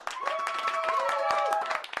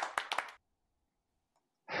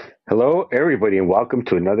Hello, everybody, and welcome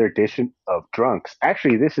to another edition of Drunks.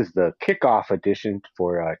 Actually, this is the kickoff edition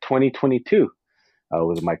for 2022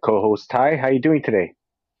 with my co-host Ty. How you doing today?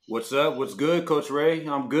 What's up? What's good, Coach Ray?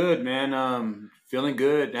 I'm good, man. Feeling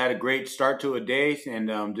good. Had a great start to a day,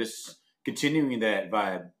 and just continuing that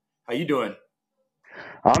vibe. How you doing?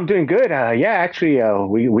 I'm doing good. Yeah, actually,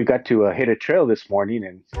 we got to hit a trail this morning,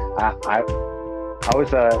 and I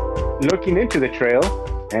was looking into the trail,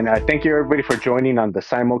 and thank you everybody for joining on the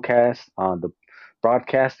simulcast, on the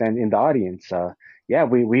broadcast, and in the audience. Yeah,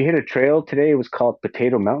 we hit a trail today. It was called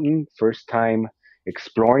Potato Mountain. First time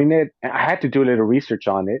exploring it. And I had to do a little research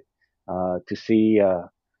on it to see.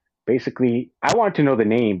 Basically, I wanted to know the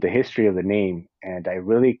name, the history of the name, and I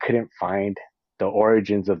really couldn't find the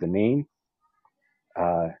origins of the name.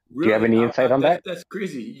 Do you have Really? any insight on That's that? that's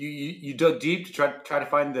crazy. You dug deep to try to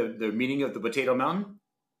find the meaning of the Potato Mountain.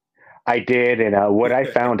 I did, and what I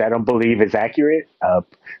found, I don't believe is accurate.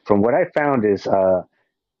 From what I found is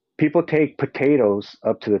people take potatoes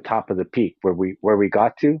up to the top of the peak where we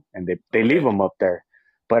got to, and they leave Okay. them up there.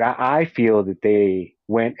 But I feel that they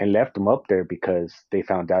went and left them up there because they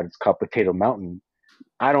found out it's called Potato Mountain.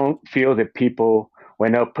 I don't feel that people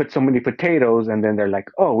went up, put so many potatoes, and then they're like,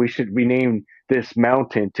 oh, we should rename this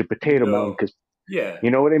mountain to Potato Mountain No. because Yeah, you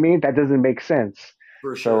know what I mean? That doesn't make sense.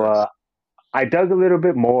 for So sure. I dug a little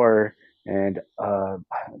bit more, and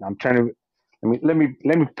I'm trying to let me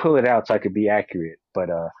pull it out so I could be accurate. But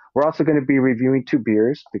we're also going to be reviewing two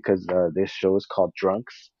beers because this show is called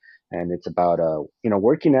Drunks, and it's about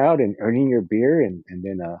working out and earning your beer, and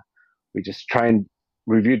then we just try and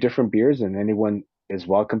review different beers, and anyone is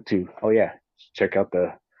welcome to. Oh yeah, check out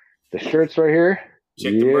the shirts right here.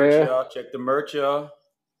 Check the merch, Yeah. y'all. Check the merch, y'all.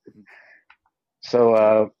 So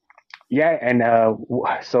Yeah. yeah, and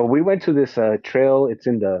so we went to this trail. It's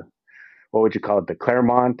in the what would you call it? The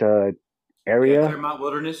Claremont Yeah, area, Claremont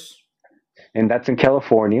Wilderness. and that's in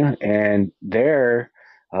California. And there,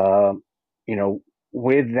 um, you know,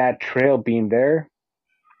 with that trail being there,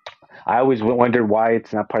 I always wondered why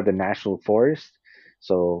it's not part of the national forest.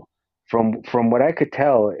 So from what I could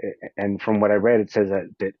tell and from what I read, it says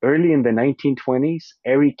that early in the 1920s,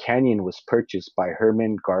 Erie Canyon was purchased by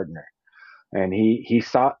Herman Gardner, and he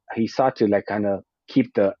sought to like kind of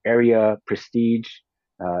keep the area prestige,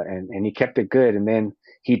 and he kept it good. And then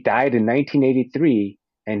he died in 1983,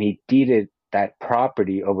 and he deeded that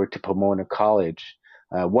property over to Pomona College,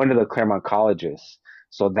 one of the Claremont colleges.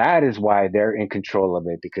 So that is why they're in control of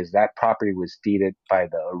it because that property was deeded by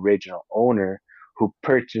the original owner who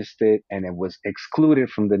purchased it, and it was excluded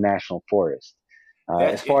from the national forest.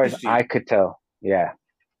 That's As far as I interesting. could tell, yeah.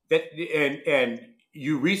 That and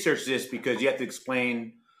you research this because you have to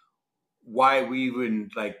explain why we even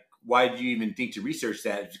like why did you even think to research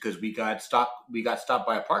that? Because we got stopped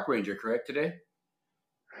by a park ranger, correct today?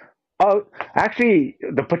 Oh, actually,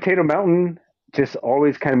 the Potato Mountain just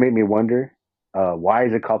always kind of made me wonder why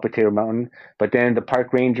is it called Potato Mountain? But then the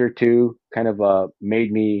park ranger too kind of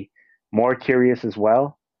made me more curious as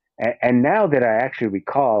well. And now that I actually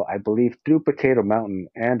recall, I believe through Potato Mountain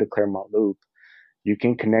and the Claremont Loop, you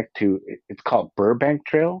can connect to it's called Burbank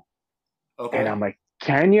Trail. And Okay. I'm like,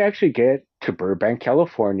 can you actually get to Burbank,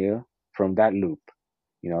 California from that loop?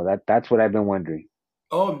 That's what I've been wondering.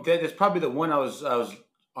 Oh, that's probably the one I was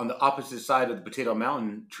on the opposite side of the Potato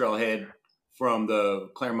Mountain trailhead from the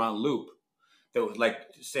Claremont Loop. That was like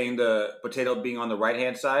saying the potato being on the right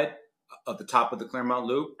hand side of the top of the Claremont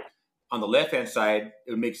Loop. On the left hand side,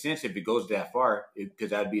 it would make sense if it goes that far because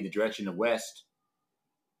that would be the direction of west.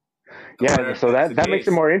 I wonder Yeah, if so that's that the that makes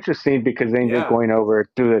it case. more interesting because then you're Yeah. going over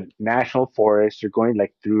through the national forest. You're going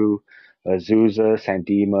like through Azusa, San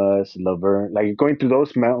Dimas, Laverne. Like you're going through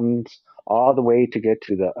those mountains all the way to get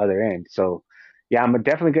to the other end. So yeah, I'm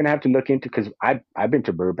definitely gonna have to look into because I've been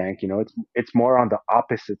to Burbank. It's more on the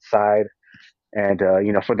opposite side. And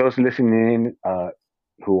for those listening in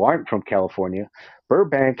who aren't from California,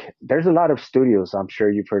 Burbank, there's a lot of studios. I'm sure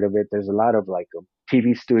you've heard of it. There's a lot of like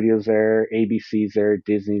TV studios there, ABC's there,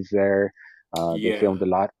 Disney's there. They Yeah. filmed a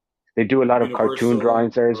lot. They do a lot of cartoon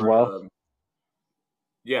drawings Universal there as or well.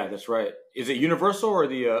 yeah, that's right. Is it Universal or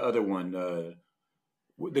the other one?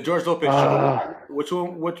 The George Lopez show. Uh, Which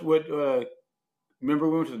one? What? Remember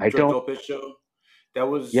we went to the I George don't. Lopez show? That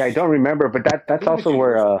Yeah, I was, don't remember, but I that's believe it's also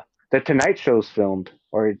where Universal. the Tonight Show's filmed,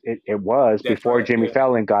 or it was That's before right. Jimmy Yeah.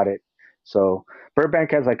 Fallon got it. So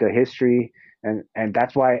Burbank has like a history, and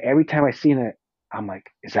that's why every time I seen it, I'm like,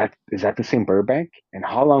 is that the same Burbank? And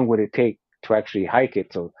how long would it take to actually hike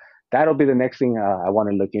it? So that'll be the next thing I want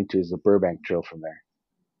to look into is the Burbank Trail from there.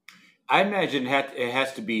 I imagine it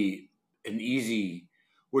has to be an easy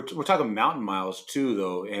we're talking mountain miles too,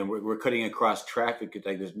 though, and we're cutting across traffic.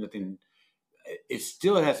 Like there's nothing. It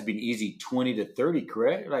still has to be an easy 20 to 30,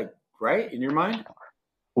 correct? Like right in your mind?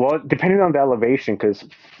 Well, depending on the elevation, because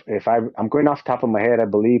if I'm going off the top of my head, I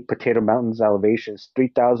believe Potato Mountain's elevation is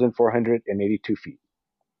 3,482 feet.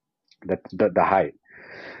 That's the height.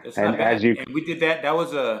 That's And not as bad. you, And we did that. That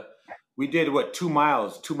was a we did what 2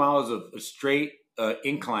 miles, 2 miles of a straight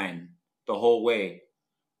incline the whole way.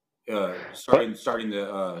 but Starting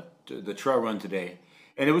the trail run today,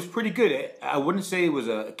 and it was pretty good. I wouldn't say it was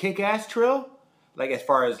a kick ass trail, like as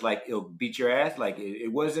far as like it'll beat your ass. Like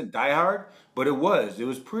it wasn't die hard, but it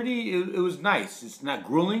was pretty. It was nice. It's not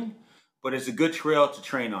grueling, but it's a good trail to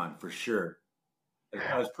train on for sure.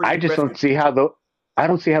 I was pretty I just impressed don't with. see how I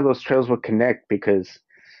don't see how those trails would connect because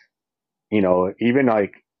even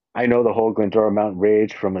like I know the whole Glendora Mountain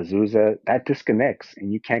Ridge from Azusa that disconnects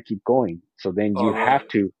and you can't keep going. So then Oh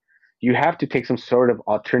really? you have to take some sort of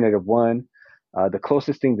alternative one. The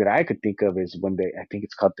closest thing that I could think of is when I think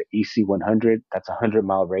it's called the EC 100. That's a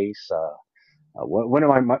 100-mile race. One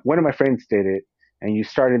of my friends did it, and you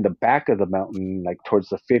start in the back of the mountain, like towards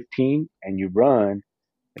the 15, and you run.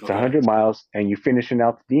 It's Okay. 100 miles, and you finish in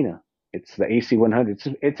Altadena. It's the AC 100.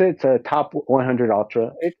 It's a top 100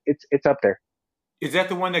 ultra. It's up there. Is that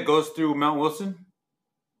the one that goes through Mount Wilson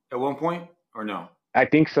at one point, or no? I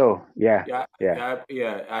think so. Yeah, Yeah, yeah,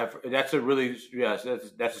 yeah. That's a really yes.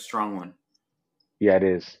 That's a strong one. yeah. It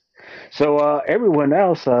is. So everyone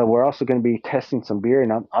else, we're also going to be testing some beer,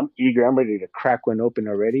 and I'm eager. I'm ready to crack one open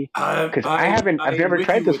already because I've I am never with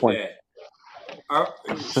tried you this with one. that. Uh,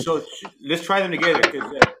 So, so let's try them together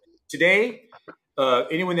because today,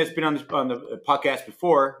 anyone that's been on the podcast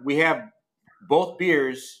before, we have both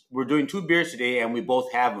beers. We're doing two beers today, and we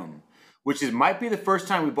both have them, which is might be the first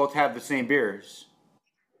time we both have the same beers.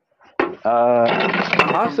 Tell me if I'm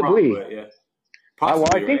wrong, possibly. but yeah, Well,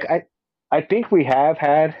 possibly, right? I think we have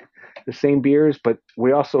had the same beers, but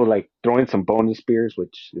we also like throw in some bonus beers,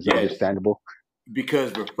 which is Yes, understandable.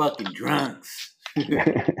 because we're fucking drunks,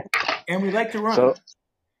 and we like to so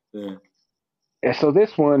run. Yeah. so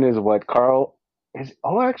this one is what Carl is.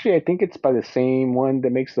 Oh, actually, I think it's by the same one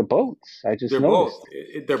that makes the boats. I just They're both.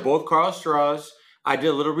 noticed. They're both Carl Straws. I did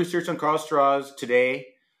a little research on Carl Straws today.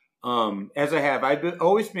 As I have,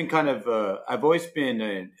 always been kind of. I've always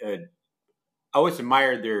been. I always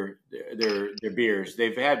admired their beers.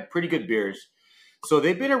 They've had pretty good beers. So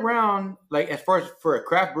they've been around. Like as far as for a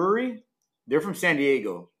craft brewery, they're from San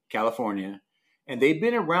Diego, California, and they've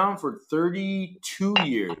been around for 32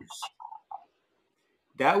 years.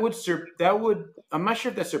 That would. I'm not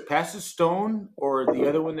sure if that surpasses Stone or the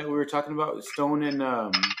other one that we were talking about, Stone and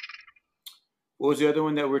what was the other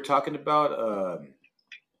one that we are talking about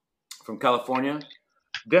from California?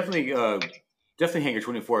 Definitely, definitely Hangar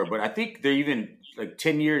 24. But I think they're even like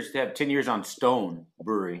 10 years. They have 10 years on Stone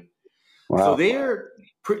Brewery, so Wow. they're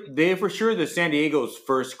for sure the San Diego's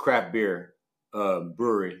first craft beer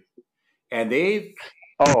brewery, and they've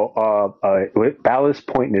Ballast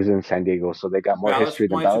Point is in San Diego, so they got more Ballast history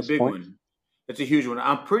than Point's a Ballast big Point. one. That's a huge one.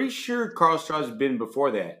 I'm pretty sure Carl Strauss has been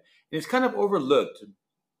before that, and it's kind of overlooked.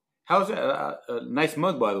 How's that? A nice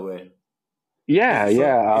mug, by the way. Yeah, So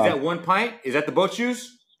yeah. is that 1 pint? Is that the boat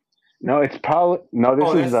shoes? No, it's probably no. This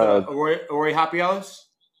Oh, is that's Ori Happy Alice.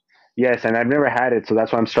 yes, and I've never had it, so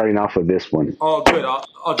that's why I'm starting off with this one. Oh, good.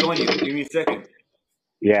 I'll join you. Give me a second.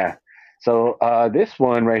 Yeah. So this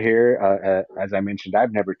one right here, as I mentioned,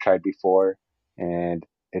 I've never tried before, and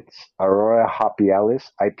it's Aurora Hopialis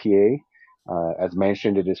IPA. As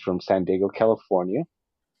mentioned, it is from San Diego, California.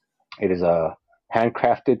 It is a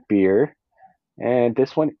handcrafted beer, and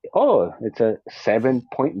this one, oh, it's a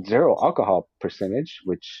 7.0 alcohol percentage,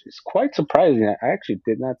 which is quite surprising. I actually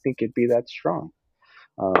did not think it'd be that strong.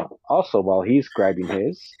 Also, while he's grabbing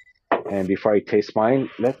his, and before I taste mine,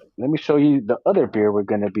 let me show you the other beer we're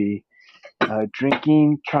going to be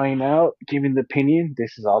drinking, trying out, giving the opinion.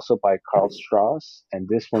 This is also by Carl Strauss, and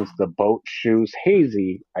this one's the Boat Shoes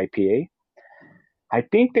Hazy IPA. I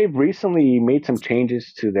think they've recently made some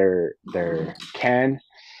changes to their can.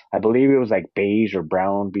 I believe it was like beige or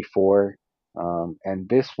brown before, and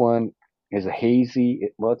this one is a hazy.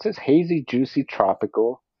 Well, it says hazy, juicy,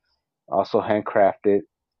 tropical, also handcrafted,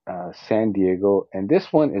 San Diego, and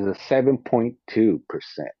this one is a 7.2%.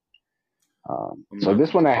 I'm So not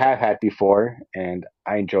this gonna one I lie. have had before, and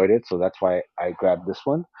I enjoyed it, so that's why I grabbed this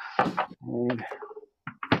one. And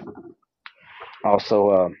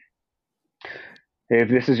also, if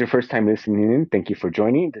this is your first time listening in, thank you for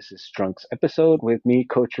joining. This is Strunk's episode with me,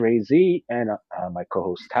 Coach Ray Z, and my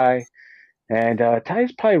co-host Ty. And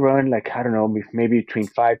Ty's probably run like I don't know, maybe between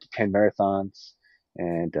 5 to 10 marathons.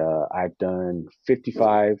 and I've done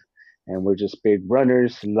 55, and we're just big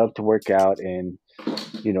runners, love to work out, and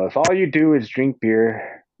if all you do is drink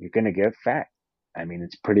beer, you're gonna get fat. I mean,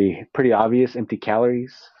 it's pretty obvious, empty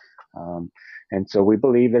calories. Um, and so we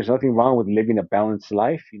believe there's nothing wrong with living a balanced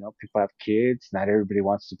life. People have kids. Not everybody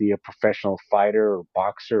wants to be a professional fighter or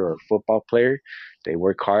boxer or football player. They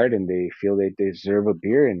work hard and they feel they deserve a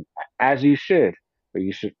beer, and as you should, but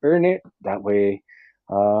you should earn it. That way,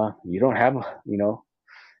 you don't have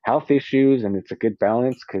health issues, and it's a good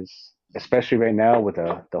balance because especially right now with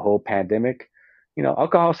the whole pandemic,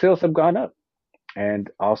 alcohol sales have gone up, and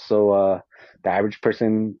also the average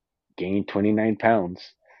person gained 29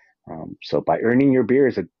 pounds. So by earning your beer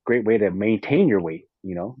is a great way to maintain your weight.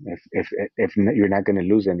 If you're not going to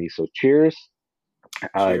lose any. So cheers.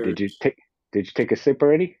 Did you Cheers. take a sip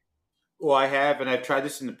already? Well, I have, and I've tried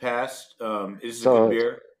this in the past. This is a good So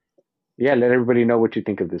beer. yeah, let everybody know what you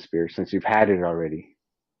think of this beer since you've had it already.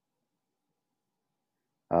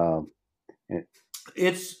 Um, eh,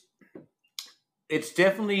 It's it's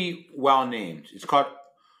definitely well named. It's called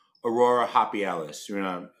Aurora Hopialis.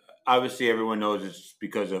 Obviously everyone knows it's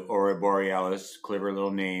because of Aurora Borealis, clever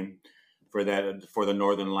little name for that for the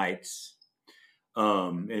Northern Lights.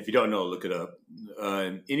 And if you don't know, look it up.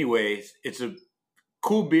 Anyways, it's a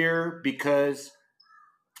cool beer because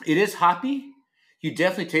it is hoppy. You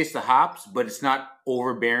definitely taste the hops, but it's not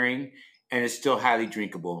overbearing, and it's still highly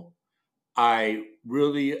drinkable. I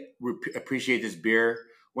really appreciate this beer.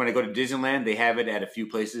 When I go to Disneyland, they have it at a few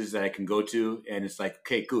places that I can go to, and it's like,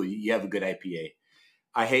 okay, cool, you have a good IPA.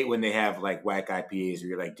 I hate when they have like whack IPAs where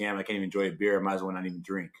you're like, damn, I can't even enjoy a beer. I might as well not even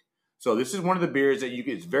drink. So this is one of the beers that you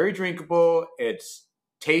get. It's very drinkable. It's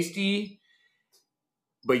tasty,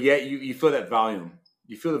 but yet you feel that volume.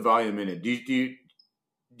 You feel the volume in it. Do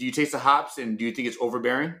you taste the hops and do you think it's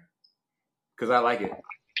overbearing? Because I like it.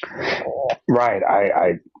 right.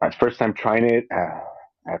 My first time trying it,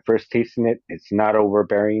 at first tasting it, it's not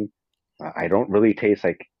overbearing. I don't really taste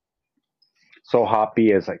like so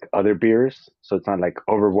hoppy as like other beers, so it's not like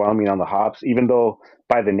overwhelming on the hops. Even though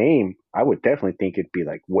by the name, I would definitely think it'd be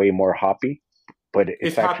like way more hoppy, but It's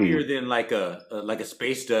it's hoppier actually than like a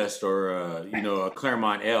Space Dust or a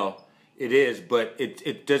Claremont L. It is, but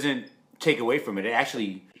it doesn't take away from it. It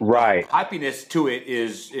actually the right. hoppiness to it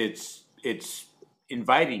is it's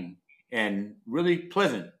inviting and really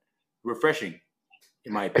pleasant, refreshing,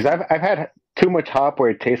 in my Because I've opinion. I've had too much hop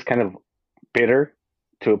where it tastes kind of bitter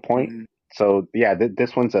to a point. Hmm. So yeah,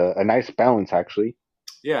 this one's a nice balance actually.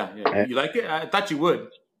 Yeah, yeah. Uh, You like it? I thought you would.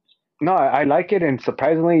 no, I like it, and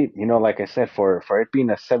surprisingly, like I said, for it being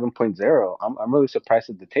a 7.0, I'm really surprised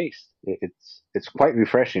at the taste. It's quite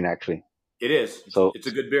refreshing actually. It is. So It's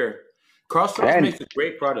a good beer. Crossroads and makes a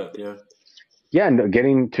great product. Yeah. yeah, and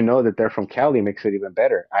getting to know that they're from Cali makes it even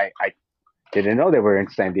better. I didn't know they were in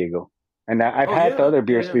San Diego, and I've Oh had the yeah, other yeah,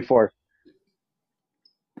 beers yeah. before.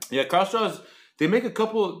 Yeah, Crossroads. They make a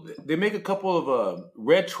couple. They make a couple of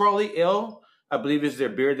Red Trolley Ale. I believe is their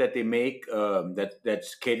beer that they make. That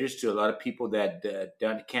caters to a lot of people that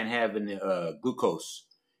can't have any glucose.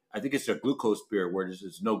 I think it's their glucose beer where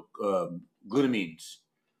there's no glutamines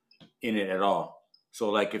in it at all. So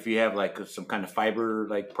like if you have like some kind of fiber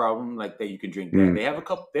like problem like that, you can drink that. Mm. They have a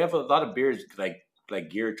couple. They have a lot of beers like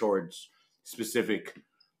geared towards specific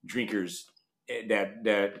drinkers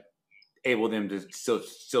that able them to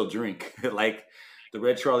still drink. Like the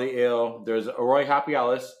Red Charlie Ale. There's Aroy Happy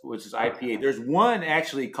Alice, which is IPA. There's one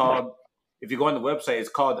actually called. If you go on the website, it's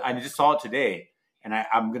called. I just saw it today, and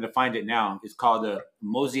I'm gonna find it now. It's called the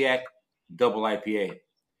Mosaic Double IPA.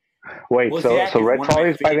 Wait, so Mosaic is Red one of my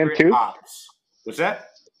Trolleys by them favorite too? hops. What's that?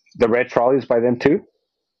 The Red Trolleys by them too?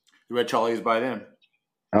 The Red Charlie is by them.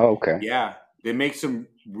 Oh, okay. Yeah, they make some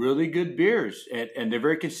really good beers, and they're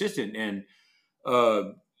very consistent. And uh,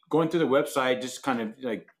 going through the website, just kind of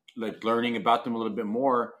like learning about them a little bit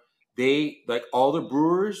more. They like all the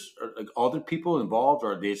brewers, or like all the people involved,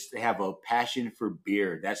 are they have a passion for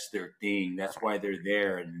beer. That's their thing. That's why they're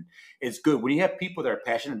there, and it's good when you have people that are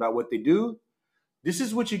passionate about what they do. This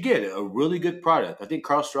is what you get: a really good product. I think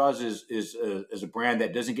Carl Strauss is a brand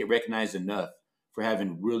that doesn't get recognized enough for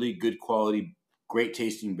having really good quality, great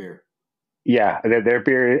tasting beer. Yeah, their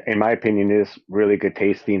beer, in my opinion, is really good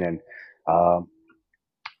tasting, and um,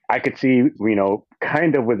 I could see,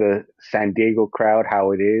 kind of with the San Diego crowd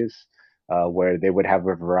how it is, where they would have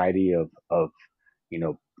a variety of you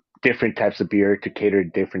know different types of beer to cater to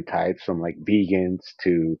different types, from like vegans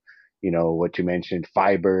to what you mentioned,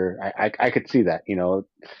 fiber. I could see that.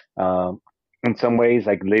 Um, in some ways,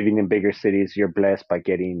 like living in bigger cities, you're blessed by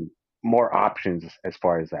getting more options as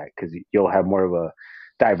far as that, because you'll have more of a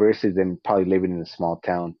diversity than probably living in a small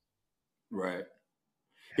town. Right.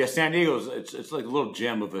 Yeah, San Diego's it's like a little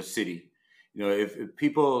gem of a city. You know, if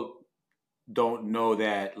people don't know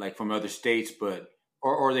that like from other states, but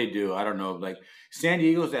or they do. I don't know. Like San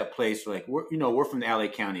Diego's that place. Like we're from the LA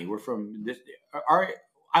County. We're from this. Our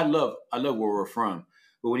I love where we're from.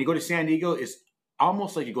 But when you go to San Diego, it's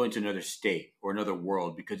almost like you're going to another state or another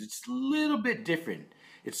world because it's a little bit different.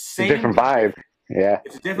 It's It's a same different but vibe. different. Yeah,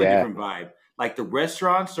 It's a definitely yeah. different vibe. Like the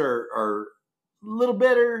restaurants are a little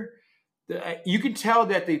better. You can tell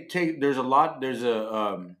that they take. There's a lot. There's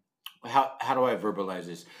a how do I verbalize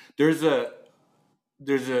this? There's a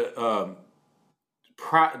there's a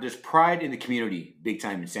pride. There's pride in the community, big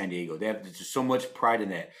time in San Diego. There's just so much pride in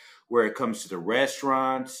that. Where it comes to the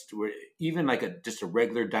restaurants, to where even like just a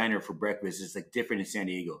regular diner for breakfast is like different in San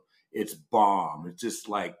Diego. It's bomb. It's just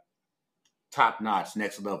like top notch,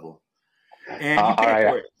 next level, and you All pay right.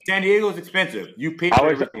 for it. San Diego's expensive. You pay I for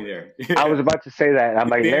was everything there. I was about to say that. I'm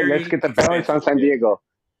like, let's Very get the balance on expensive. San Yeah. Diego.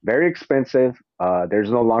 Very expensive. There's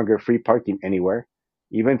no longer free parking anywhere.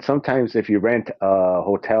 Even sometimes, if you rent a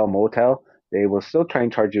hotel, motel, they will still try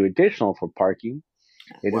and charge you additional for parking.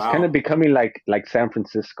 It is kind of Wow. becoming like San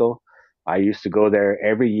Francisco. I used to go there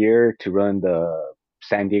every year to run the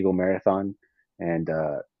San Diego Marathon, and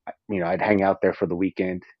I'd hang out there for the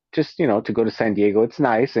weekend, just to go to San Diego. It's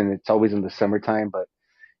nice, and it's always in the summertime, but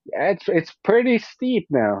yeah, it's pretty steep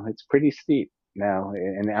now. It's pretty steep now,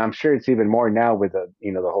 and I'm sure it's even more now with the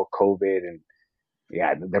whole COVID and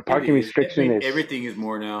yeah, the It parking is. I restriction mean, is everything is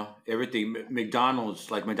more now. Everything.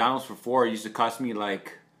 McDonald's, like McDonald's before, used to cost me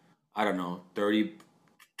like, I don't know, 30,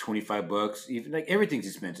 25 bucks. Even like everything's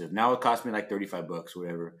expensive. Now it costs me like 35 bucks,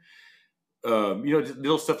 whatever. Just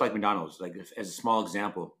little stuff like McDonald's, like as a small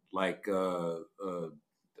example, like uh,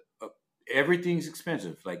 everything's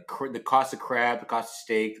expensive. Like the cost of crab, the cost of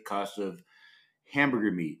steak, the cost of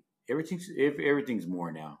hamburger meat. Everything's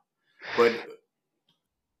more now. But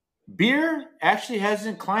beer actually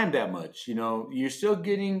hasn't climbed that much. You're still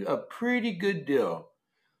getting a pretty good deal.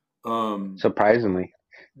 Um, surprisingly,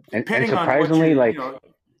 and Depending on what surprisingly, like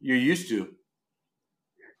you're used to.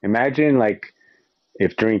 imagine like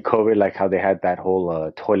if during COVID, like how they had that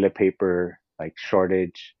whole toilet paper like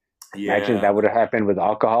shortage. Imagine if Yeah, that would have happened with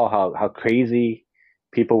alcohol. How crazy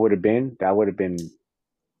people would have been. That would have been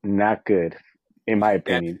not good, in my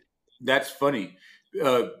that opinion. that's funny.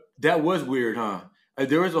 Uh, that was weird, huh?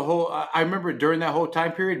 There was a whole. I remember during that whole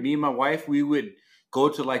time period, me and my wife, we would go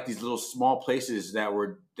to like these little small places that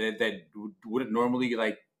wouldn't normally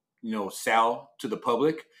like sell to the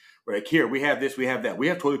public. We're like, here we have this, we have that, we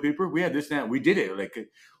have toilet paper, we have this and that. We did it. Like,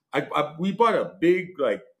 we bought a big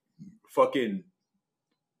like fucking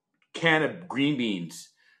can of green beans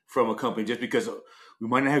from a company just because we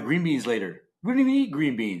might not have green beans later. We didn't even eat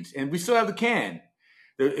green beans, and we still have the can.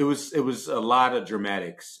 It was a lot of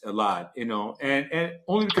dramatics, a lot, and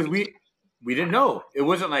only because we didn't know. It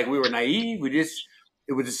wasn't like we were naive.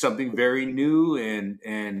 It was just something very new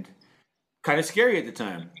and kind of scary at the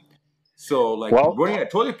time. So like Well, running out of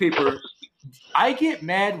toilet paper, I get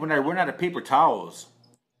mad when I run out of paper towels.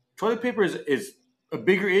 Toilet paper is a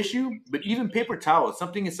bigger issue, but even paper towels,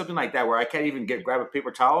 something like that where I can't even grab a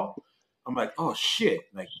paper towel. I'm like, oh shit!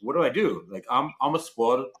 Like, what do I do? Like, I'm a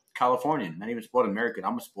spoiled Californian, not even spoiled American.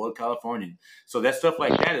 I'm a spoiled Californian. So that stuff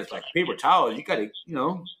like that is like paper towels. You gotta,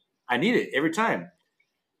 I need it every time.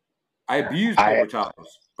 I abuse I paper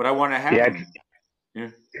towels, but I want to have yeah, them.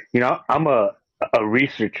 Yeah. I'm a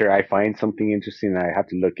researcher. I find something interesting, and I have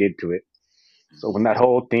to look into it. So when that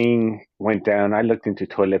whole thing went down, I looked into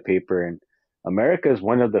toilet paper, and America is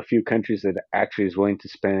one of the few countries that actually is willing to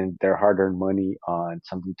spend their hard-earned money on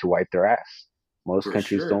something to wipe their ass. Most For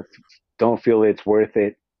countries sure. don't feel it's worth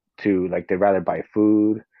it to like they'd rather buy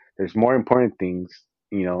food. There's more important things,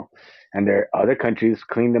 you know, and there other countries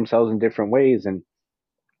clean themselves in different ways. And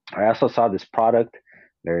I also saw this product.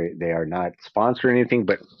 They are not sponsored or anything,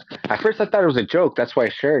 but at first I thought it was a joke. That's why I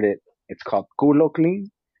shared it. It's called Culo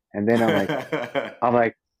Clean, and then I'm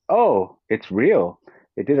like, oh, it's real.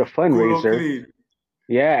 They did a Culo fundraiser. clean.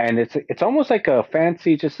 Yeah, and it's almost like a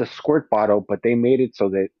fancy just a squirt bottle, but they made it so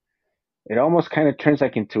that it almost kind of turns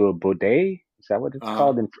like into a bidet. Is that what it's Uh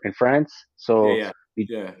huh. called in France? Yeah, So yeah, you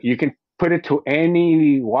yeah. you can put it to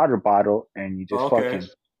any water bottle, and you just Oh, okay. fucking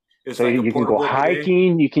It's so like a you can go portable bidet.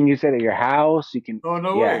 hiking. You can use it at your house. You can Oh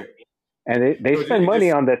no yeah, way. and they So spend it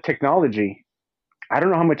money just on the technology. I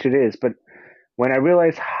don't know how much it is, but when I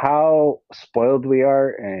realize how spoiled we are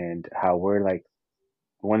and how we're like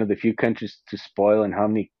one of the few countries to spoil and how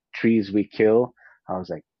many trees we kill, I was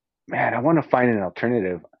like, man, I want to find an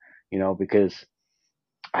alternative, because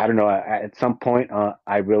I don't know. At some point,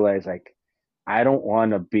 I realized like I don't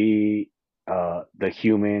want to be the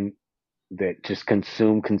human. that just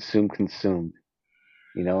consumed,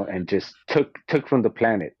 and just took from the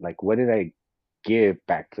planet. Like, what did I give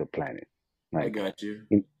back to the planet? I Like, got you.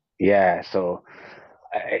 yeah. So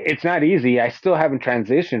it's not easy. I still haven't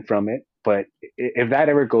transitioned from it, but if that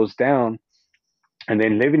ever goes down, and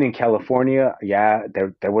then living in California, yeah,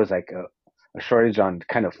 there was like a shortage on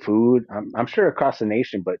kind of food. I'm sure across the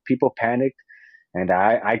nation, but people panicked, and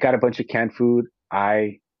I got a bunch of canned food.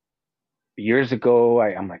 I Years ago,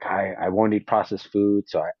 I'm like, I won't eat processed food,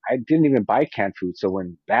 so I didn't even buy canned food. So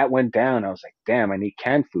when that went down, I was like, damn, I need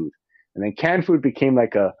canned food, and then canned food became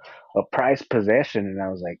like a prized possession, and I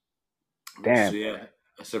was like, So damn. yeah,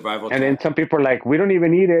 a survival And then tactic. some people are like, we don't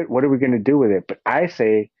even eat it. What are we going to do with it? But I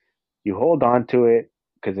say you hold on to it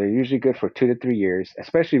because they're usually good for 2 to 3 years,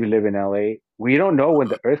 especially if you live in LA. We don't know when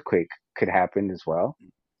the earthquake could happen as well.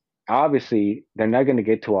 Obviously, they're not going to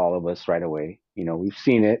get to all of us right away. We've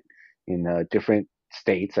seen it in different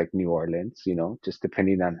states like New Orleans. Just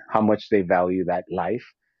depending on how much they value that life,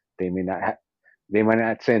 they may not. They might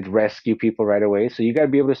not send rescue people right away. So you got to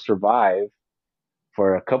be able to survive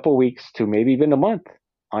for a couple weeks to maybe even a month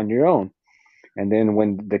on your own. And then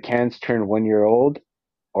when the cans turn 1 year old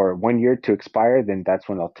or 1 year to expire, then that's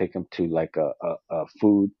when I'll take them to like a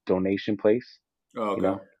food donation place, Oh, you okay.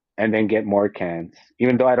 know, and then get more cans.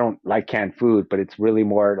 Even though I don't like canned food, but it's really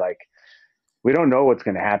more like we don't know what's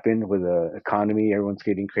going to happen with the economy. Everyone's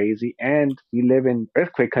getting crazy, and we live in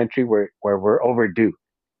earthquake country where we're overdue.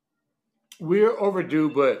 We're overdue,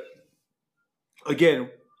 but again,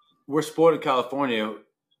 we're spoiled in California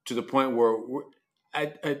to the point where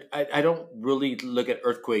I don't really look at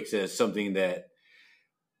earthquakes as something that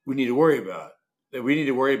we need to worry about. That we need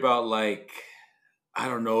to worry about, like, I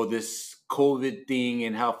don't know, this COVID thing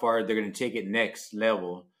and how far they're going to take it next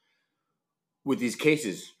level with these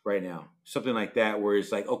cases right now. Something like that, where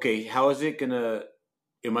it's like, okay, how is it gonna?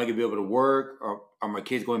 Am I gonna be able to work? Or are my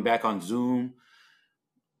kids going back on Zoom?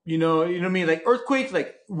 You know what I mean? Like earthquakes.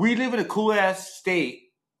 Like we live in a cool ass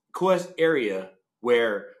state, cool ass area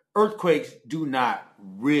where earthquakes do not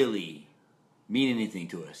really mean anything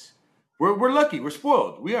to us. We're lucky. We're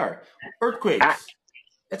spoiled. We are I, earthquakes.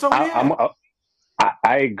 That's all we I, I'm have.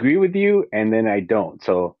 I agree with you, and then I don't.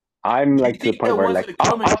 So I'm Do you like to the think point that where one's like gonna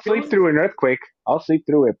I'll, come and I'll kill sleep us? through an earthquake. I'll sleep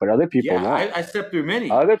through it, but other people Yeah, won't. I slept through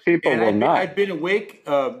many, Other people and will not. I've been awake.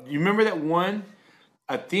 You remember that one?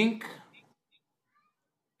 I think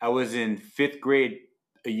I was in fifth grade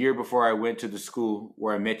a year before I went to the school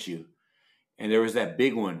where I met you, and there was that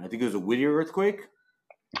big one. I think it was a Whittier earthquake.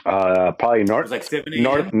 It Probably was like 7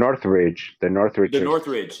 a.m. Northridge, the Northridge. The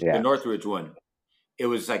Yeah. Northridge one. It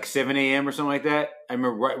was like 7 a.m. or something like that. I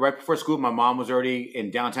remember right before school, my mom was already in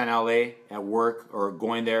downtown LA at work or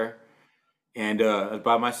going there, and I was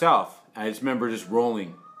by myself. I just remember just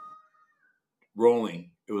rolling.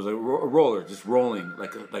 It was a roller, just rolling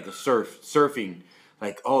like a surfing.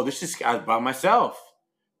 Like, oh, this is I was by myself.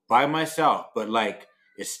 But like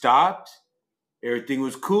it stopped, everything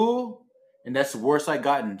was cool, and that's the worst I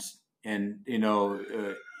gotten. And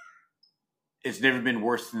it's never been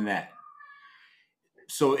worse than that.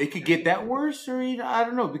 So it could get that worse, or I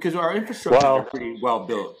don't know, because our infrastructures are Well, pretty well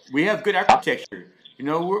built. We have good uh, architecture.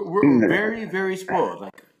 We're very very spoiled.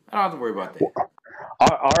 Like I don't have to worry about that.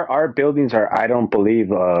 our buildings are. I don't believe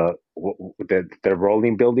the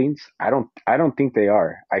rolling buildings. I don't think they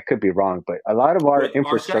are. I could be wrong, but a lot of our With our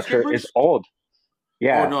infrastructure is skyscrapers, old. oh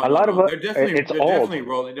Yeah, no a no lot of no, it it's they're old. definitely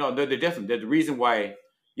rolling. No, they're definitely they're the reason why.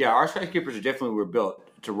 Yeah, our skyscrapers are definitely were built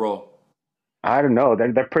to roll. I don't know.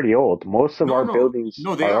 They're pretty old. Most of No our no buildings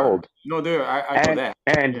no, they are are. old. No, they are. I know And that.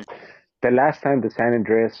 and the last time the San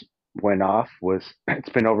Andreas went off was it's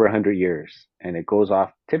been over 100 years, and it goes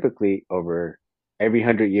off typically over every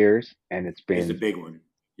 100 years, and it's It's a been big one.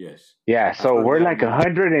 Yes, yeah. I've So heard we're that like one.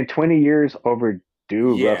 120 years overdue,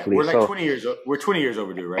 Yeah, roughly. we're like So 20 years. We're 20 years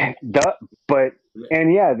overdue, right? the but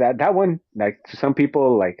and yeah, that one like to some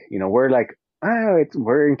people like we're like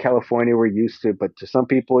we're in California, we're used to it, but to some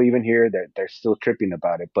people even here they're still tripping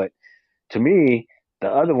about it. But to me, the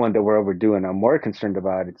other one that we're overdue and I'm more concerned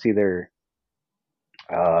about, it's either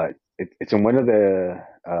uh, it's in one of the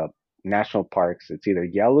national parks. It's either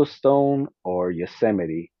Yellowstone or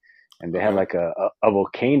Yosemite, and they have Okay. like a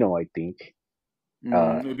volcano, I think.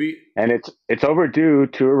 Uh, Maybe. and it's overdue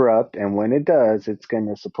to erupt, and when it does, it's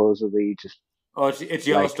gonna supposedly just Oh, it's like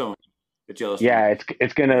Yellowstone. It's Yellowstone. yeah,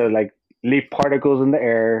 it's gonna Yeah. like leave particles in the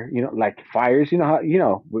air, like fires. You know how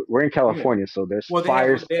we're in Yeah. California, so there's Well,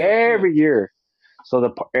 fires they have, yeah. every year. So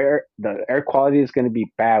the air quality is gonna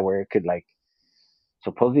be bad, where it could like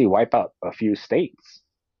supposedly wipe out a few states,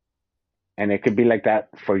 and it could be like that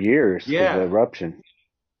for years because of the Yeah. eruption.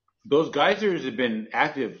 those geysers have been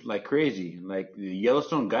active like crazy. Like the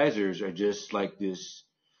Yellowstone geysers are just like this.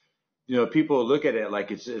 You know, people look at it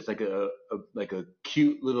like it's like a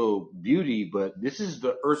cute little beauty, but this is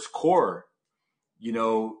the Earth's core. You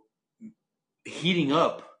know, heating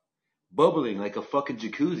up, bubbling like a fucking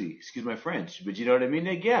jacuzzi. Excuse my French, but you know what I mean.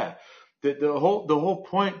 Like, yeah, the whole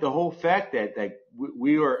point, the whole fact that like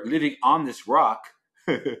we are living on this rock,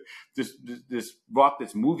 this rock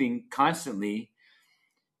that's moving constantly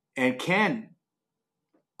and can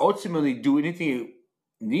ultimately do anything it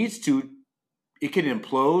needs to. It can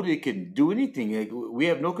implode. It can do anything. Like, we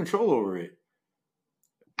have no control over it.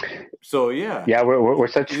 So yeah, Yeah, we're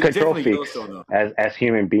such it's control definitely freaks Yellowstone though. as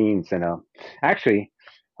human beings, and actually,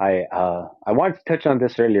 I wanted to touch on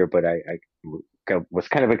this earlier, but was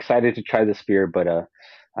kind of excited to try this beer, but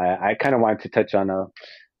I kind of wanted to touch on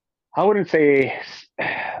I wouldn't say,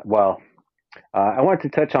 well, I wanted to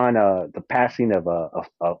touch on the passing of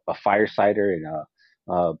a firesider,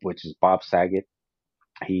 and which is Bob Saget.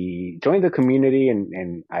 He joined the community,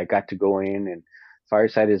 and I got to go in, and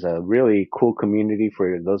Fireside is a really cool community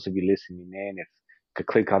for those of you listening in. If you could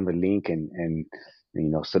click on the link and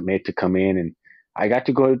submit to come in, and I got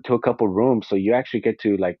to go to a couple rooms, so you actually get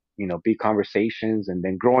to, like, be conversations. And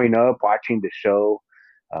then growing up watching the show,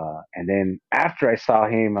 and then after I saw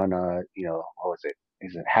him on what was it?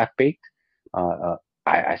 Is it Half Baked?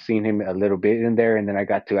 I seen him a little bit in there, and then I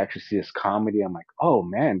got to actually see his comedy. I'm like, oh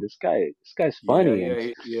man, this guy's Yeah, funny. yeah,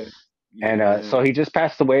 and yeah, and yeah. so he just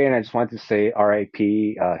passed away, and I just wanted to say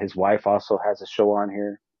R.I.P. His wife also has a show on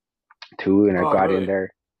here too, and I Oh, got in really?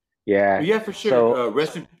 there. Yeah. Yeah, for sure. So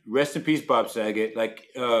Rest in peace, Bob Saget. Like,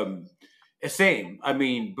 same. I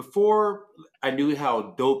mean, before I knew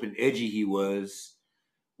how dope and edgy he was,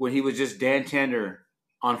 when he was just Dan Tanner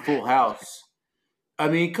on Full House. I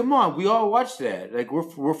mean, come on, we all watched that. Like,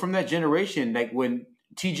 we're from that generation. Like when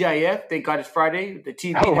TGIF, Thank God It's Friday, the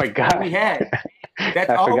TV. oh my That's all god, we had.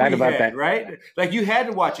 That's I all forgot we about had, that. right? Like you had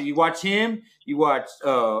to watch it. You watch him. You watch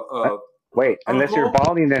Uh, Wait, unless you're Uncle.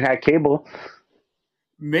 balding and had cable.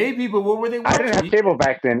 Maybe, but what were they I didn't watching? have cable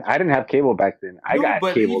back then. I didn't have cable back then. I No, got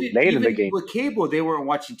but cable even late in the even game. with cable, they weren't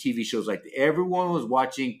watching TV shows like that. Everyone was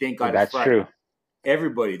watching Thank God It's That's true. Friday.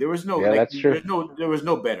 Everybody. There was no Yeah, like. that's true. There was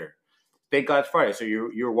no better. Thank God It's Friday. So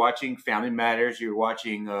you're watching Family Matters. You're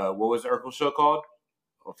watching what was the Urkel show called?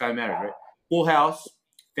 Oh, Family Matters, right? Full House,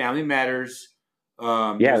 Family Matters. There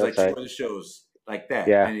Yeah, was like that's two right. other shows like that,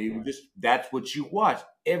 Yeah. and you just that's what you watch.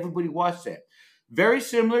 Everybody watched that. Very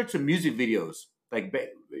similar to music videos. Like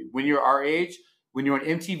when you're our age, when you're on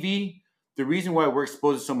MTV, the reason why we're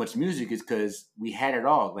exposed to so much music is because we had it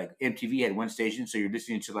all. Like MTV had one station, so you're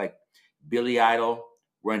listening to like Billy Idol,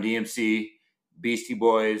 Run DMC, Beastie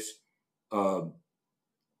Boys, uh,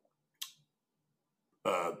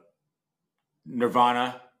 uh,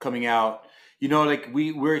 Nirvana coming out. You know, like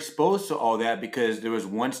we're exposed to all that because there was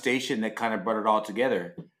one station that kind of brought it all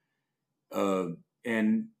together, uh,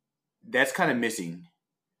 and that's kind of missing.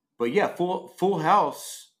 But yeah, Full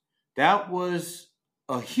House, that was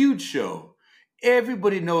a huge show.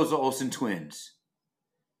 Everybody knows the Olsen twins.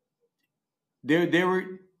 They were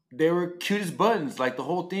they were cute as buttons. Like the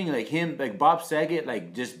whole thing, like him, like Bob Saget,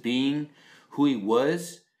 like just being who he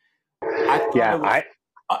was. I thought Yeah, it was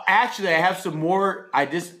actually. I have some more. I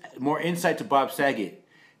just more insight to Bob Saget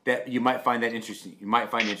that you might find that interesting. You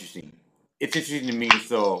might find interesting. It's interesting to me,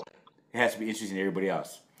 so it has to be interesting to everybody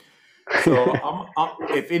else. So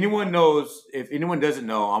if anyone knows, if anyone doesn't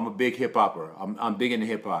know, I'm a big hip hopper. I'm big into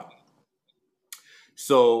hip hop.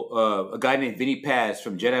 So a guy named Vinny Paz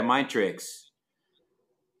from Jedi Mind Tricks.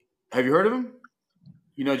 Have you heard of him?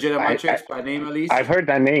 You know Jedi Mind I, I Tricks by name at least. I've heard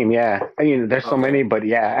that name. Yeah, I mean, there's so Okay. many, but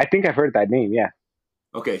yeah, I think I've heard that name. Yeah.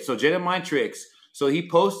 Okay. So Jedi Mind Tricks. So he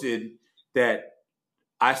posted that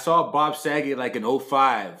I saw Bob Saget like in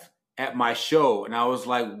 '05 at my show, and I was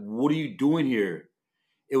like, "What are you doing here?"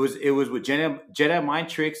 It was with Jedi Mind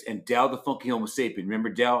Tricks and Dal the Funky Homo Sapien. Remember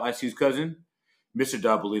Dal, Ice cousin, Mr.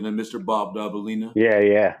 Dabalina, Mr. Bob Dabalina. Yeah,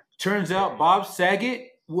 yeah. Turns out Bob Saget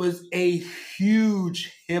was a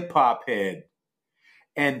huge hip hop head,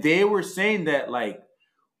 and they were saying that like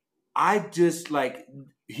I just like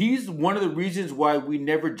he's one of the reasons why we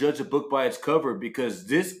never judge a book by its cover because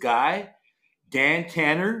this guy Dan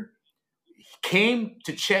Tanner came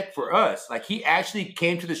to check for us. Like he actually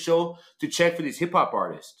came to the show to check for these hip hop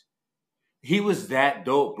artists. He was that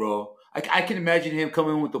dope, bro. I can imagine him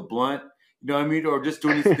coming with a blunt, you know what I mean, or just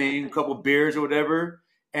doing his thing, a couple beers or whatever,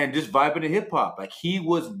 and just vibing to hip hop. Like he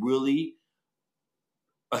was really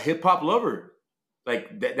a hip hop lover.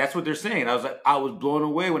 Like that's what they're saying. I was blown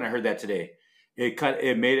away when I heard that today.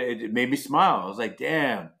 It made me smile. I was like,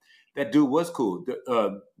 damn. that dude was cool.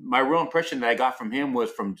 My real impression that I got from him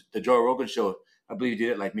was from the Joe Rogan show. I believe he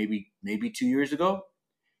did it like maybe 2 years ago.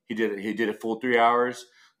 He did a full 3 hours.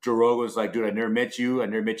 Joe Rogan was like, dude, I never met you. I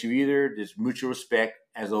never met you either. Just mutual respect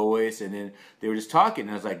as always. And then they were just talking.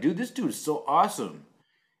 And I was like, dude, this dude is so awesome.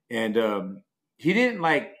 And he didn't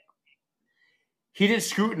like he didn't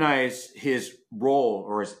scrutinize his role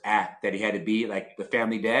or his act that he had to be like the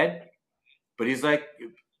family dad. But he's like,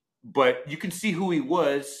 but you can see who he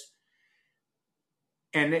was.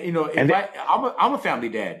 And if And I'm a family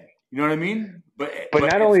dad, you know what I mean. but But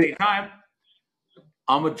not at the only same time,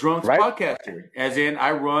 I'm a drunks right podcaster. As in,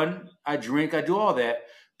 I run, I drink, I do all that.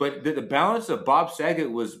 But the balance of Bob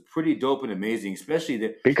Saget was pretty dope and amazing, especially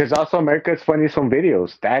the because also America's Funniest Home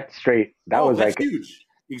Videos. That straight. That oh, was that's huge.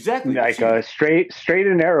 Exactly, that's like huge. a straight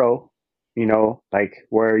and narrow. Like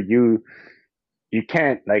where you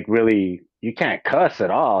can't like really you can't cuss at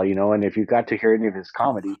all. And if you got to hear any of his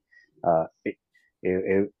comedy,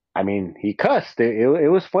 I mean, he cussed.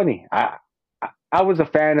 It was funny. I was a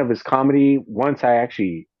fan of his comedy once I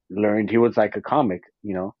actually learned he was like a comic.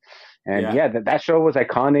 And Yeah, yeah, that show was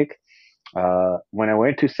iconic. When I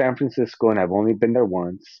went to San Francisco, and I've only been there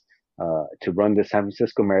once, to run the San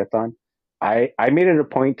Francisco Marathon, I made it a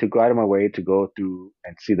point to go out of my way to go through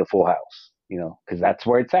and see the Full House, because that's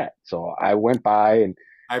where it's at. So I went by and,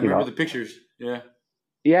 I you remember know, the pictures. Yeah,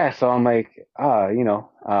 yeah. So I'm like,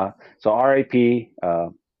 so R.I.P.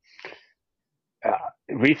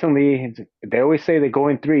 Recently, they always say they go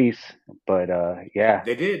in threes, but yeah,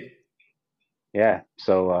 they did. yeah.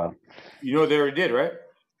 So They already did, right?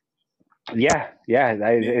 yeah. Yeah.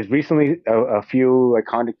 It's recently a few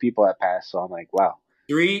iconic people have passed, so I'm like, wow.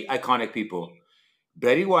 Three iconic people: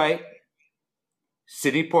 Betty White,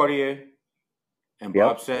 Sidney Poitier, and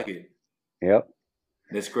Bob Yep, Saget. yep,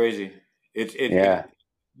 That's crazy. yeah.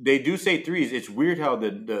 They do say threes. It's weird how the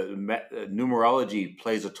numerology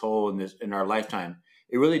plays a toll in our lifetime.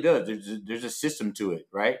 It really does. There's a system to it,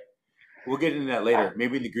 right? We'll get into that Uh, later.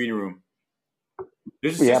 Maybe in the green room.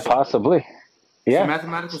 There's a Yeah, system. possibly. It's a Yeah,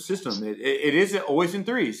 mathematical system. It is always in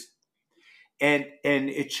threes, and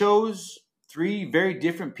it shows three very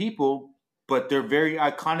different people, but they're very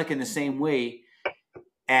iconic in the same way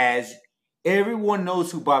as everyone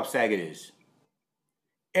knows who Bob Saget is.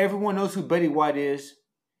 Everyone knows who Betty White is,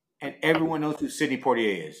 and everyone knows who Sidney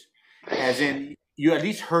Poitier is. As in, you at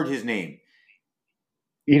least heard his name.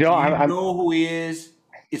 You I'm know who he is.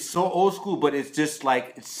 It's so old school, but it's just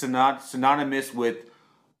like it's synonymous with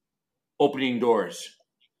opening doors.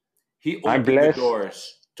 He I'm opened the blessed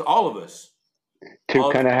doors to all of us, to all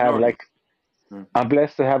of kind us of have minorities. like I'm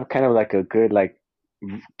blessed to have kind of like a good like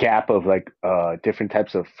gap of like different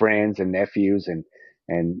types of friends and nephews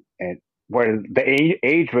and where the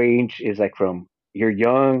age range is like from you're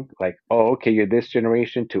young, like, oh, okay, you're this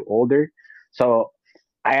generation, to older. So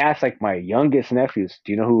I asked like my youngest nephews,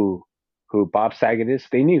 do you know who Bob Saget is?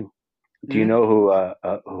 They knew. Do you Hmm? know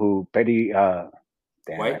who Betty damn,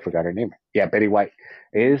 I White. forgot her name. Yeah, Betty White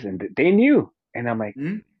is, and they knew. And I'm like,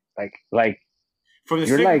 Hmm? like From the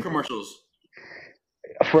you're Snicker like commercials.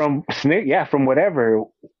 from Snake, yeah, from whatever.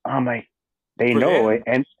 I'm like, they For know it,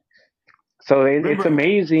 them, and so it's remember,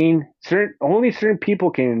 amazing. Certain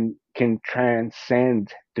people can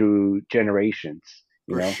transcend through generations.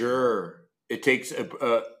 You for know, sure, it takes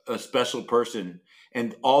a special person,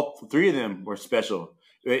 and all three of them were special.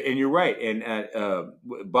 And you're right. And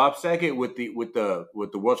Bob Saget with the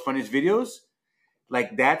world's funniest videos,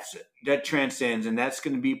 like that transcends, and that's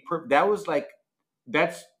going to be that was like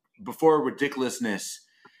that's before ridiculousness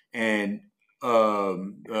and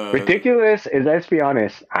um uh ridiculous is. Let's be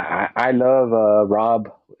honest. I love Rob.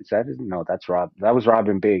 Is that his? No, that's Rob. That was Rob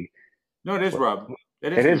and Big. no, it is Rob.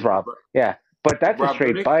 That is It is him. Rob. Yeah, but that's a Rob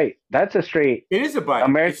straight Dyrdek. bite. That's a straight It is a bite.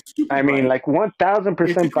 American. It's a super I mean, bite. like one thousand It's a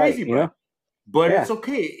percent bite. crazy bite. But it's Yeah,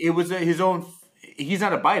 okay. It was his own. He's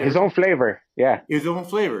not a his biter. own flavor. Yeah. His own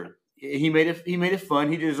flavor. He made it. He made it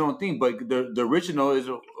fun. He did his own thing. But the original is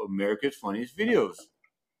America's funniest videos,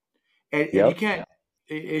 and you Yep. can't.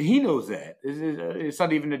 And he knows that. It's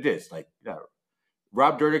not even a diss. Like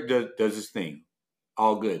Rob Dyrdek does his thing,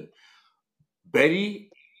 all good. Betty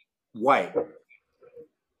White.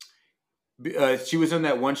 She was on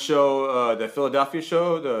that one show, the Philadelphia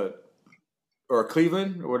show, or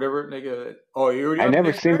Cleveland or whatever. Oh, you're already I on the never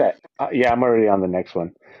next seen track. that. Yeah, I'm already on the next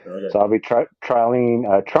one. Okay. So I'll be trying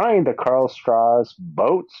the Carl Strauss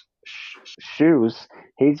boats shoes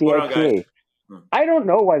hazy Hold on, guys. IPA. I don't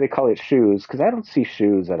know why they call it shoes because I don't see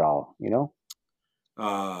shoes at all.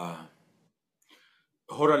 Uh,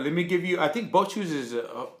 hold on. Let me give you. I think boat shoes is.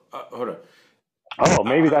 Hold on. Oh,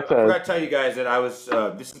 maybe that's I a. forgot to tell you guys that I was.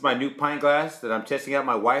 This is my new pint glass that I'm testing out.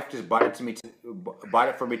 My wife just bought it to me. Bought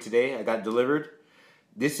it for me today. I got it delivered.